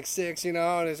 oh, there's like 6, you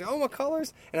know. And he's like, oh, what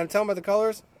colors? And I'm telling him about the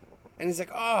colors. And he's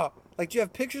like, oh, like, do you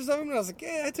have pictures of them? And I was like,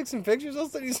 yeah, I took some pictures. I'll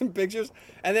send you some pictures.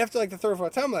 And after like the 3rd or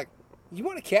 4th time, I'm like, you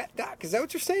want a cat, Doc? Is that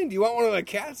what you're saying? Do you want one of the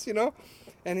cats, you know?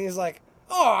 And he's like,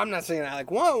 oh, I'm not saying I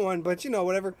like want one, but, you know,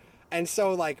 whatever. And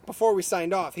so, like, before we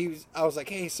signed off, I was like,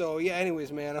 hey, so, yeah,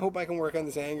 anyways, man, I hope I can work on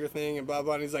this anger thing and blah,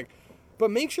 blah. And he's like,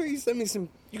 but make sure you send me send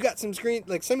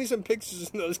me some pictures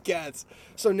of those cats.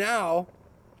 So now,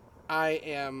 I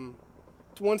am,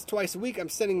 twice a week, I'm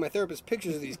sending my therapist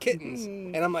pictures of these kittens.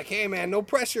 And I'm like, hey, man, no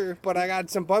pressure, but I got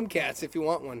some bum cats if you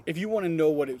want one. If you want to know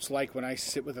what it's like when I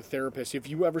sit with a therapist, if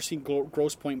you ever seen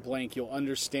Grosse Point Blank, you'll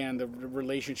understand the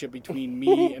relationship between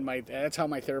me and that's how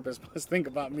my therapist must think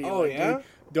about me. Oh, like, yeah? Dude,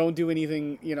 don't do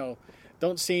anything,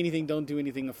 don't say anything, don't do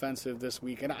anything offensive this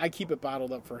week. And I keep it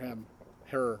bottled up for him,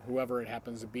 her, whoever it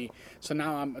happens to be. So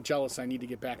now I'm jealous. I need to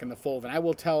get back in the fold. And I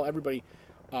will tell everybody,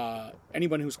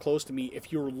 anyone who's close to me,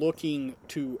 if you're looking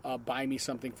to buy me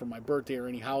something for my birthday or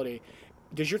any holiday,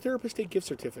 does your therapist take gift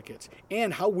certificates?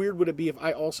 And how weird would it be if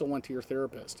I also went to your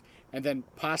therapist and then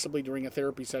possibly during a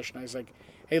therapy session I was like,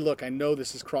 hey, look, I know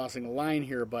this is crossing a line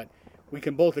here, but we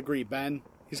can both agree, Ben,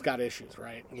 he's got issues,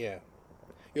 right? Yeah.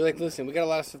 You're like, listen, we got a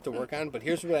lot of stuff to work on, but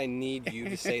here's what I need you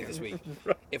to say this week.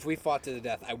 Right. If we fought to the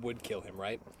death, I would kill him,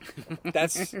 right?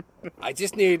 I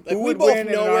just need... Who we would both win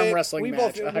in know an arm it. wrestling we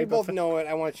match? we both know it.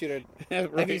 I want you to...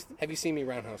 Right. Have you seen me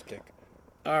roundhouse kick?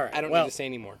 All right. I don't need to say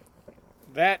anymore.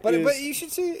 But you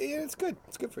should see... Yeah, it's good.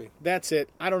 It's good for you. That's it.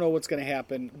 I don't know what's going to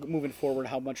happen moving forward,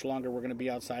 how much longer we're going to be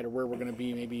outside or where we're going to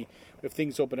be. Maybe if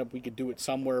things open up, we could do it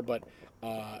somewhere. But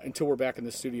until we're back in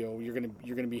the studio, you're going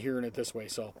to be hearing it this way.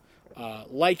 So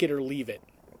like it or leave it.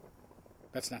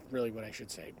 That's not really what I should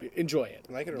say. But enjoy it.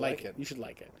 Like it or like it. You should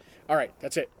like it. All right.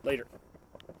 That's it. Later.